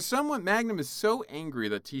 For someone, Magnum is so angry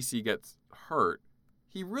that TC gets hurt,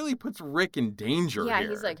 he really puts Rick in danger here. Yeah,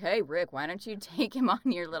 he's like, hey, Rick, why don't you take him on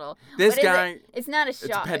your little... This guy... It's not a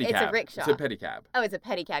shop. It's a rickshaw. It's a pedicab. Oh, it's a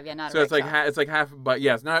pedicab, yeah, not a rickshaw. So it's like half... But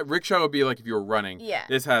yeah, it's not... Rickshaw would be like if you were running. Yeah.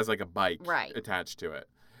 This has like a bike attached to it.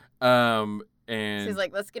 And... So he's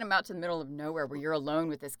like, let's get him out to the middle of nowhere where you're alone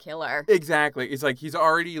with this killer. Exactly. It's like he's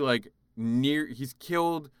already like near... He's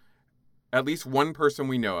killed... at least one person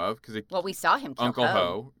we know of. Well, we saw him kill Uncle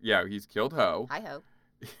Ho. Yeah, he's killed Ho. Hi, Ho.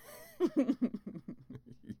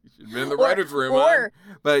 She's been in the writer's room.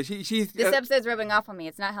 But she's... This episode's rubbing off on me.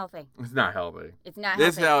 It's not healthy. It's not healthy. It's not healthy.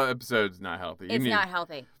 This episode's not healthy. It's not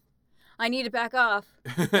healthy. I need to back off.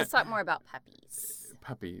 Let's talk more about puppies.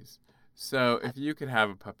 Puppies. So, if you could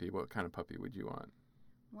have a puppy, what kind of puppy would you want?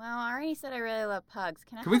 Well, I already said I really love pugs.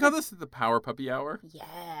 Can we call this the Power Puppy Hour?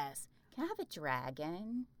 Yes. Can I have a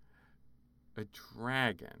dragon? A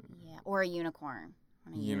dragon? Yeah, or a unicorn.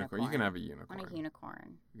 A unicorn. You can have a unicorn. I want a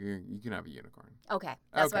unicorn. You can have a unicorn. Okay,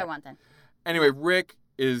 that's what I want then. Anyway, Rick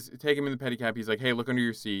is taking him in the pedicab. He's like, hey, look under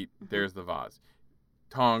your seat. There's the vase.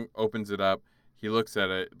 Tong opens it up. He looks at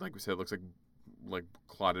it. Like we said, it looks like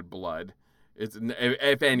clotted blood. It's,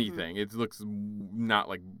 if anything, it looks not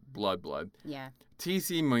like blood. Yeah.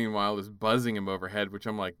 TC, meanwhile, is buzzing him overhead, which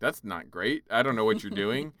I'm like, that's not great. I don't know what you're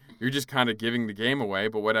doing. You're just kind of giving the game away,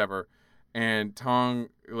 but whatever. And Tong,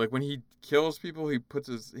 like when he kills people, he puts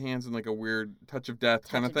his hands in like a weird touch of death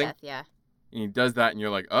kind of thing. Death, yeah. And he does that, and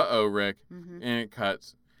you're like, uh-oh, Rick. And it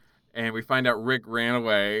cuts. And we find out Rick ran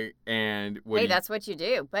away, and that's what you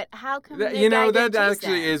do. But how come that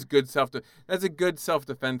actually is good that's a good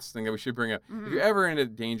self-defense thing that we should bring up. If you're ever in a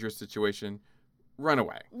dangerous situation, run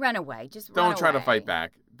away. Run away. Just don't try to fight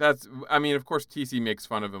back. Of course TC makes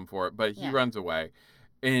fun of him for it, but he runs away.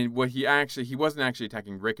 And he wasn't actually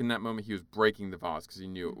attacking Rick in that moment. He was breaking the vase because he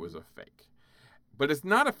knew it was a fake. But it's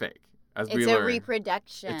not a fake, as we learned. It's a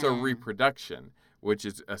reproduction. It's a reproduction, which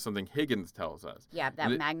is something Higgins tells us. Yeah,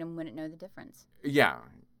 that Magnum wouldn't know the difference. Yeah.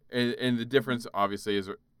 And the difference, obviously, is...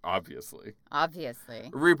 Obviously.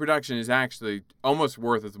 Reproduction is actually almost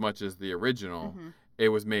worth as much as the original. It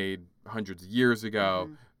was made hundreds of years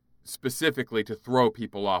ago, specifically to throw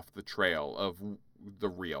people off the trail of the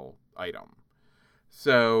real item.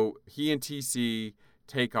 So he and TC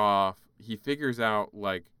take off. He figures out,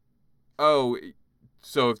 like, oh,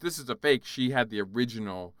 so if this is a fake, she had the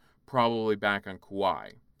original probably back on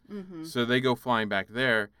Kauai. So they go flying back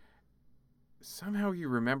there. Somehow he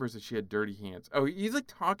remembers that she had dirty hands. Oh, he's like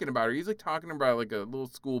talking about her. He's like talking about like a little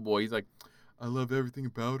schoolboy. He's like, I love everything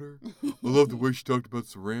about her. I love the way she talked about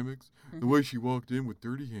ceramics. The way she walked in with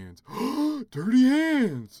dirty hands. Dirty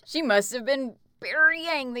hands! She must have been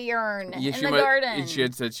burying the urn in the garden. And she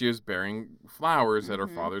had said she was burying flowers at her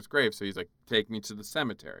father's grave. So he's like, take me to the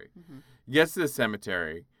cemetery. He gets to the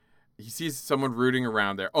cemetery. He sees someone rooting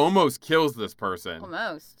around there. Almost kills this person.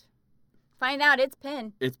 Almost. Find out it's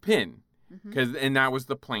Pin. It's Pin. And that was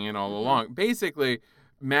the plan all along. Basically,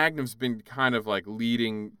 Magnum's been kind of like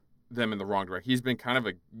leading them in the wrong direction. He's been kind of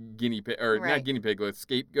a guinea pig, or not guinea pig, but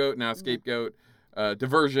scapegoat. Now scapegoat,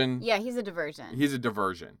 diversion. Yeah, he's a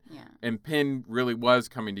diversion. Yeah. And Pin really was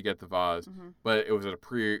coming to get the vase, but it was at a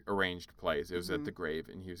pre-arranged place. It was at the grave,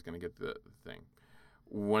 and he was going to get the thing.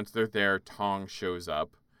 Once they're there, Tong shows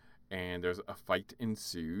up, and there's a fight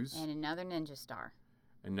ensues. And another ninja star.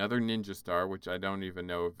 Which I don't even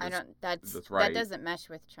know if that's right. That doesn't mesh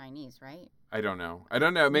with Chinese, right? I don't know.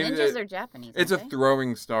 Maybe ninjas are Japanese. It's a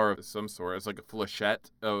throwing star of some sort. It's like a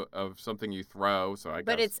flechette of something you throw.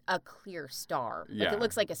 But it's a clear star. Yeah. Like it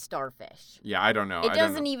looks like a starfish. Yeah, I don't know. It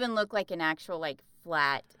doesn't even look like an actual like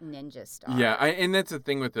flat ninja star. Yeah, and that's the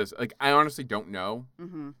thing with this. Like, I honestly don't know.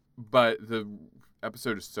 But the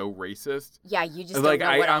episode is so racist. Yeah, you just don't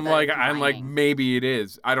know what I'm like maybe it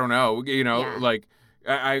is. I don't know. Like.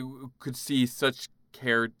 I could see such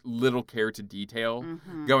little care to detail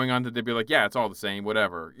going on that they'd be like, yeah, it's all the same,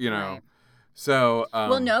 whatever, Right. So.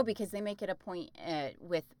 Well, no, because they make it a point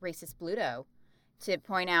with Racist Bluto to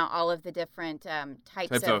point out all of the different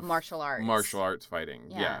types of martial arts. Martial arts fighting,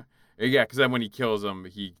 yeah. Yeah, because then when he kills them,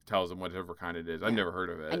 he tells them whatever kind it is. I've never heard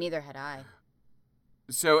of it. And neither had I.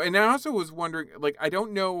 So, and I also was wondering, like, I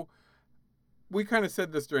don't know. We kind of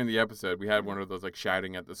said this during the episode. We had one of those like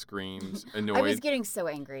shouting at the screens, annoyed. I was getting so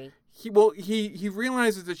angry. He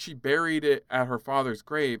realizes that she buried it at her father's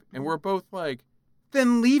grave, and we're both like,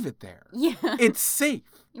 then leave it there. Yeah, it's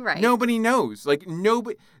safe. Right. Nobody knows. Like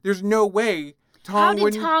nobody. There's no way. How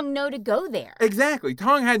did Tong know to go there? Exactly.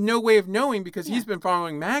 Tong had no way of knowing because he's been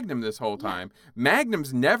following Magnum this whole time.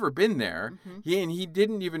 Magnum's never been there. He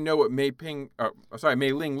didn't even know what Mei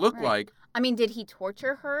Ling looked like. I mean, did he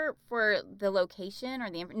torture her for the location or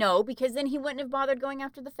no? Because then he wouldn't have bothered going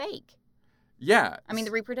after the fake. Yeah. I mean,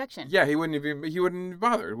 the reproduction. Yeah, he wouldn't have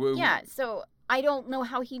bothered. Yeah. So I don't know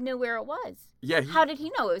how he knew where it was. Yeah. How did he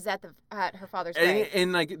know it was at her father's grave?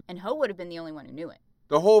 And Ho would have been the only one who knew it.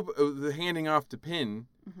 The whole the handing off to Pin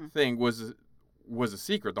thing was a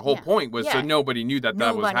secret. The whole point was so nobody knew that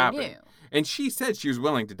was happening. And she said she was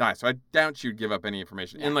willing to die, so I doubt she would give up any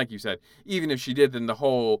information. Yeah. And like you said, even if she did, then the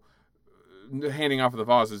whole handing off of the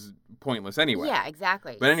vase is pointless anyway. Yeah,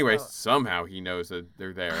 exactly. But anyway, somehow he knows that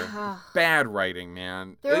they're there. Bad writing,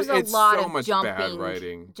 man. There's a lot so of much bad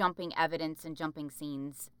writing. jumping evidence and jumping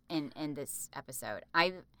scenes in this episode.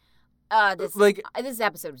 This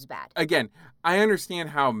episode was bad. Again, I understand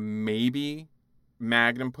how maybe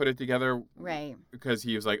Magnum put it together, right? Because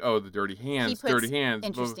he was like, "Oh, the dirty hands, he puts dirty hands."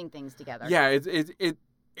 Interesting things together. Yeah,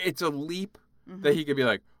 it's a leap that he could be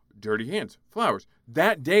like, "Dirty hands, flowers."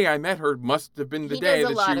 That day I met her must have been the day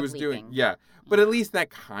that she was doing. Yeah, but at least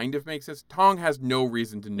that kind of makes sense. Tong has no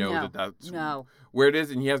reason to know that's where it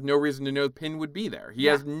is, and he has no reason to know Pin would be there. He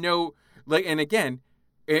has no and again,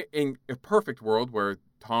 in a perfect world where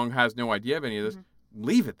Tong has no idea of any of this,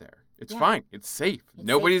 leave it there. It's fine. It's safe.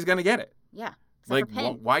 Nobody's gonna get it. Yeah. Like,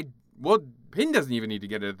 why? Well, Pin doesn't even need to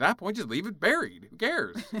get it at that point. Just leave it buried. Who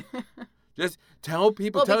cares? Just tell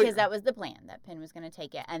people. Well, because that was the plan, that Pin was going to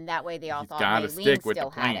take it, and that way they all thought Mei Ling still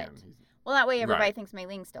had it. Well, that way everybody thinks Mei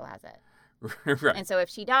Ling still has it. Right. And so if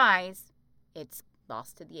she dies, it's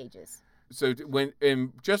lost to the ages. So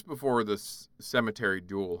just before this cemetery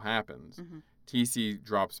duel happens, TC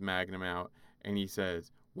drops Magnum out, and he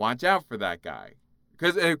says, "Watch out for that guy."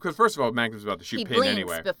 Because first of all, Magnum's about to shoot Pin anyway. He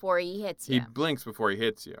blinks before he hits you. He blinks before he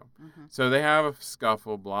hits you. So they have a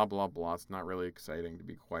scuffle, blah, blah, blah. It's not really exciting, to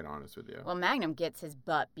be quite honest with you. Well, Magnum gets his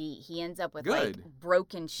butt beat. He ends up with,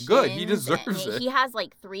 broken shins. Good. He deserves it. He has,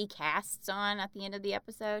 3 casts on at the end of the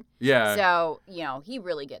episode. Yeah. So, he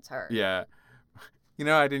really gets hurt. Yeah.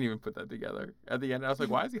 I didn't even put that together. At the end, I was like,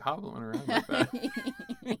 why is he hobbling around like that?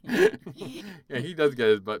 Yeah, he does get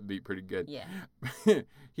his butt beat pretty good. Yeah.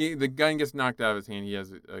 The gun gets knocked out of his hand. He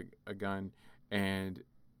has a gun, and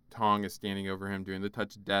Tong is standing over him doing the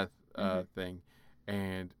touch of death thing,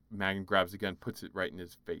 and Magnum grabs the gun, puts it right in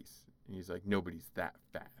his face, and he's like, "Nobody's that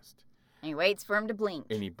fast." And he waits for him to blink.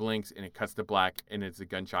 And he blinks, and it cuts to black, and it's a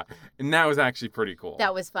gunshot. And that was actually pretty cool.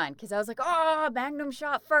 That was fun, because I was like, oh, Magnum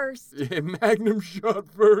shot first. Yeah, Magnum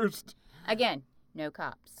shot first. Again, no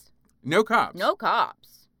cops. No cops. No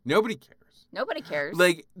cops. Nobody cares. Nobody cares.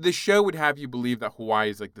 The show would have you believe that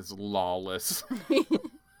Hawaii is this lawless.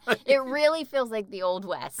 It really feels like the Old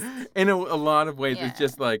West. In a lot of ways, it's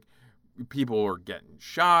just people are getting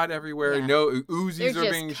shot everywhere. Yeah. No Uzis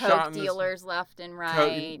are being shot. There's dealers left and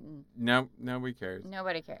right. No, nobody cares.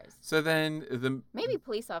 Nobody cares. So then maybe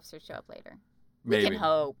police officers show up later. Maybe. We can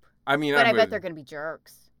hope. I mean, but I bet they're going to be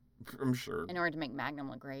jerks. I'm sure. In order to make Magnum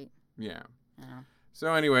look great. Yeah.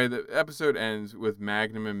 So anyway, the episode ends with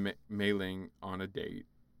Magnum and Mei Ling on a date,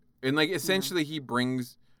 and essentially he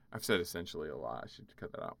brings. I've said essentially a lot. I should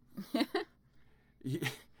cut that out.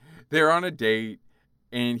 They're on a date.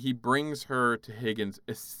 And he brings her to Higgins,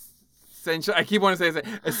 essentially, I keep wanting to say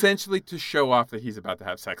this, essentially to show off that he's about to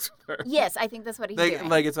have sex with her. Yes, I think that's what he's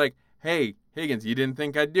doing. It's like, hey, Higgins, you didn't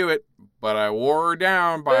think I'd do it, but I wore her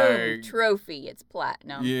down by... Boom, trophy, it's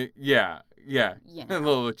platinum. Yeah. A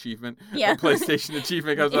little achievement. Yeah. A PlayStation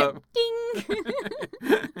achievement comes up.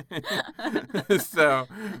 Ding! So...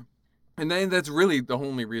 And then that's really the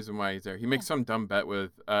only reason why he's there. He makes some dumb bet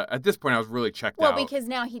with... at this point, I was really checked out. Well, because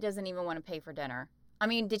now he doesn't even want to pay for dinner. I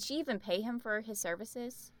mean, did she even pay him for his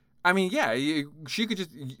services? I mean, yeah, she could just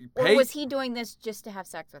pay. Or was he doing this just to have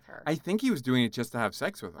sex with her? I think he was doing it just to have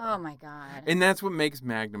sex with her. Oh, my God. And that's what makes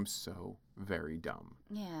Magnum so very dumb.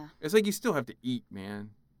 Yeah. It's like you still have to eat, man.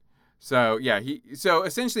 So, yeah, so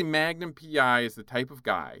essentially Magnum P.I. is the type of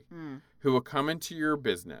guy who will come into your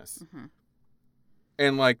business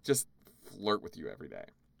and, just flirt with you every day.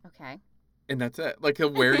 Okay. And that's it.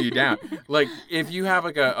 He'll wear you down. If you have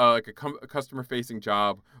a customer-facing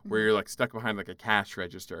job where you're stuck behind a cash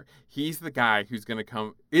register, he's the guy who's gonna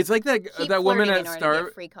come. It's like that woman at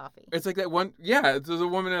Starbucks. Free coffee. It's like that one. Yeah, there's a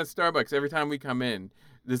woman at Starbucks. Every time we come in,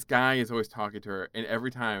 this guy is always talking to her, and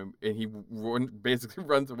every time, and he basically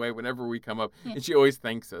runs away whenever we come up, and she always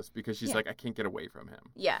thanks us because she's like, I can't get away from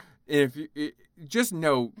him. Yeah. And if you just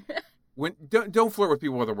know. Don't flirt with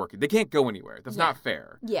people while they're working. They can't go anywhere. That's not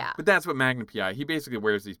fair. Yeah. But that's what Magnum P.I. He basically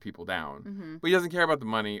wears these people down. But he doesn't care about the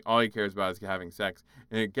money. All he cares about is having sex.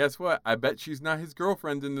 And guess what? I bet she's not his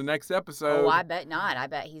girlfriend in the next episode. Oh, I bet not. I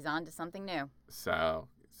bet he's on to something new. So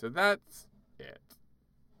that's it.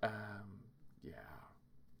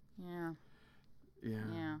 Yeah.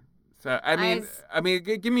 So I mean,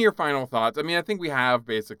 give me your final thoughts. I mean, I think we have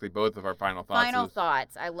basically both of our final thoughts. Final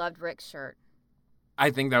thoughts. I loved Rick's shirt. I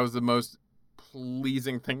think that was the most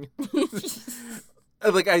pleasing thing.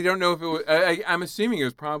 I don't know if it was... I'm assuming it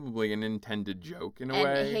was probably an intended joke in a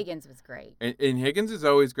way. And Higgins was great. And Higgins is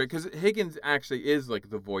always great, because Higgins actually is,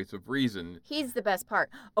 the voice of reason. He's the best part.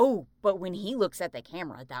 Oh, but when he looks at the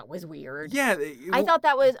camera, that was weird. Yeah. I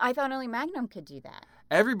thought only Magnum could do that.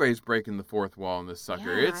 everybody's breaking the fourth wall in this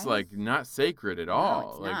sucker. Yeah, It's like not sacred at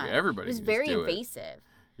all. it's like not. everybody. It was can very just do invasive.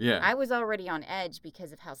 Yeah. I was already on edge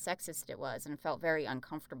because of how sexist it was and felt very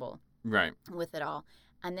uncomfortable Right. with it all.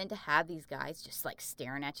 And then to have these guys just like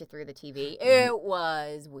staring at you through the TV, it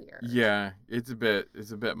was weird. Yeah, it's a bit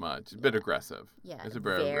much. It's a bit aggressive. Yeah, it's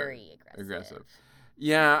very aggressive.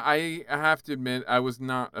 Yeah, I have to admit I was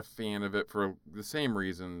not a fan of it for the same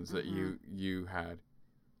reasons that you had.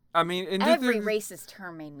 I mean, and every racist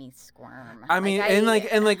term made me squirm. I mean,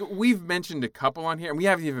 and we've mentioned a couple on here, and we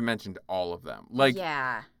haven't even mentioned all of them. Like,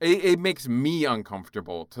 yeah, it makes me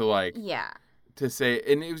uncomfortable to to say,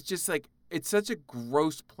 and it was just like it's such a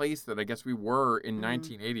gross place that I guess we were in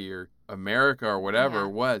 1980 or America or whatever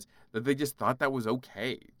it was, that they just thought that was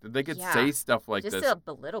okay, that they could say stuff like just this. Just to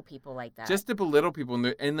belittle people like that. Just to belittle people,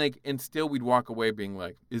 and still we'd walk away being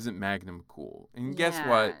like, "Isn't Magnum cool?" And guess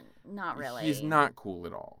what? Not really. He's not cool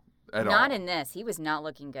at all. Not in this. He was not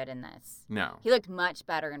looking good in this. No. He looked much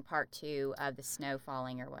better in part 2 of the snow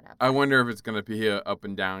falling or whatever. I wonder if it's going to be a up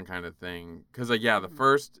and down kind of thing. Because, the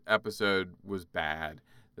first episode was bad.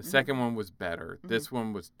 The second one was better. This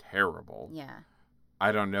one was terrible. Yeah.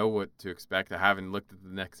 I don't know what to expect. I haven't looked at the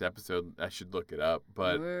next episode. I should look it up.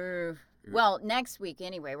 But well, next week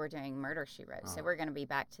anyway, we're doing Murder, She Wrote. So we're going to be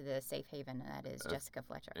back to the safe haven that is Jessica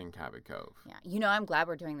Fletcher. In Cabot Cove. Yeah. I'm glad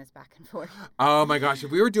we're doing this back and forth. Oh, my gosh.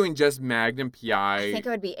 If we were doing just Magnum P.I. I think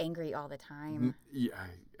I would be angry all the time. Yeah.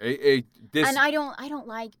 And I don't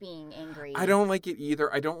like being angry. I don't like it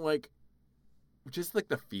either. I don't like just like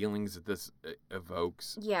the feelings that this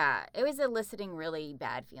evokes. Yeah, it was eliciting really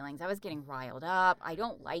bad feelings. I was getting riled up. I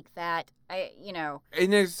don't like that.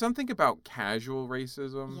 And there's something about casual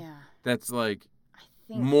racism that's like I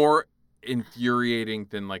think more infuriating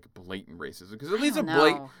than like blatant racism. Because at least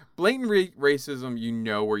blatant racism, you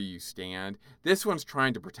know where you stand. This one's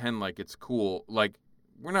trying to pretend like it's cool. Like,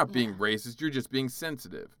 we're not being racist. You're just being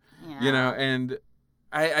sensitive. Yeah. And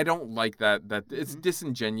I don't like that. It's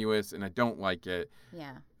disingenuous, and I don't like it.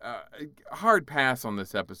 Yeah. Hard pass on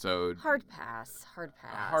this episode. Hard pass.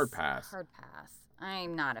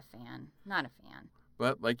 I'm not a fan.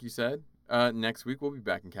 But like you said, next week we'll be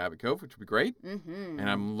back in Cabot Cove, which will be great. Mm-hmm. And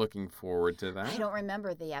I'm looking forward to that. I don't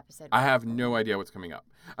remember the episode. I have no idea what's coming up.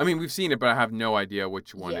 I mean, we've seen it, but I have no idea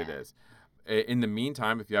which one it is. In the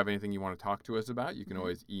meantime, if you have anything you want to talk to us about, you can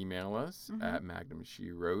always email us at Magnum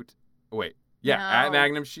She Wrote. Wait. Yeah, at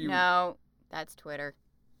Magnum She Wrote. No, that's Twitter.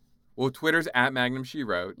 Well, Twitter's at Magnum She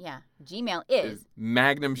Wrote. Yeah. Gmail is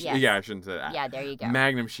Magnum She. Yeah, I shouldn't say that. Yeah, there you go.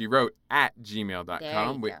 Magnum She Wrote at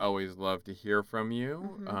gmail.com. We go. always love to hear from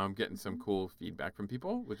you. Getting some cool feedback from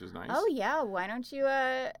people, which is nice. Oh yeah, why don't you?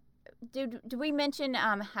 Did we mention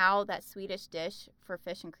how that Swedish dish for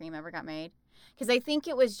fish and cream ever got made? Because I think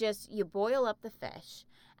it was just you boil up the fish.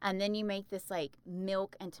 And then you make this, like,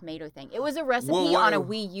 milk and tomato thing. It was a recipe on a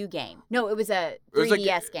Wii U game. No, it was a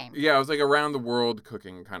 3DS game. Yeah, it was like around the world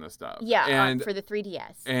cooking kind of stuff. Yeah, for the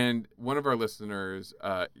 3DS. And one of our listeners,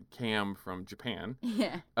 Cam from Japan,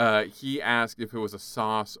 he asked if it was a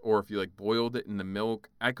sauce or if you, like, boiled it in the milk.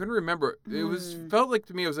 I couldn't remember. It felt like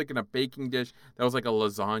to me it was like in a baking dish that was like a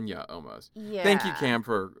lasagna almost. Yeah. Thank you, Cam,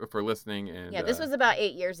 for listening. And this was about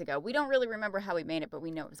 8 years ago. We don't really remember how we made it, but we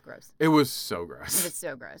know it was gross. It was so gross. It was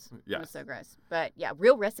so gross. Yeah. It was so gross. But yeah,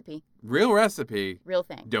 real recipe. Real recipe. Real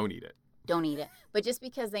thing. Don't eat it. Don't eat it. But just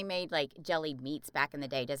because they made like jellied meats back in the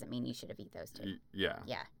day doesn't mean you should have eaten those too. Yeah.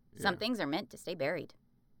 Some things are meant to stay buried.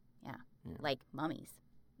 Yeah. Like mummies.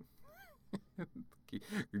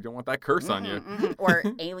 You don't want that curse on you. Or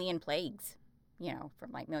alien plagues.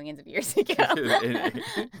 From like millions of years ago.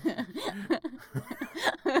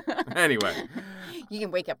 Anyway. You can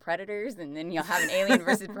wake up predators, and then you'll have an alien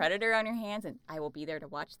versus predator on your hands, and I will be there to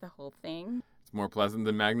watch the whole thing. It's more pleasant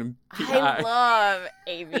than Magnum P.I. I love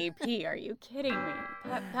AVP. Are you kidding me?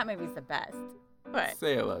 That movie's the best. What?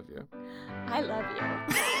 Say I love you. I love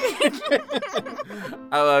you.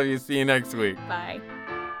 I love you. See you next week. Bye.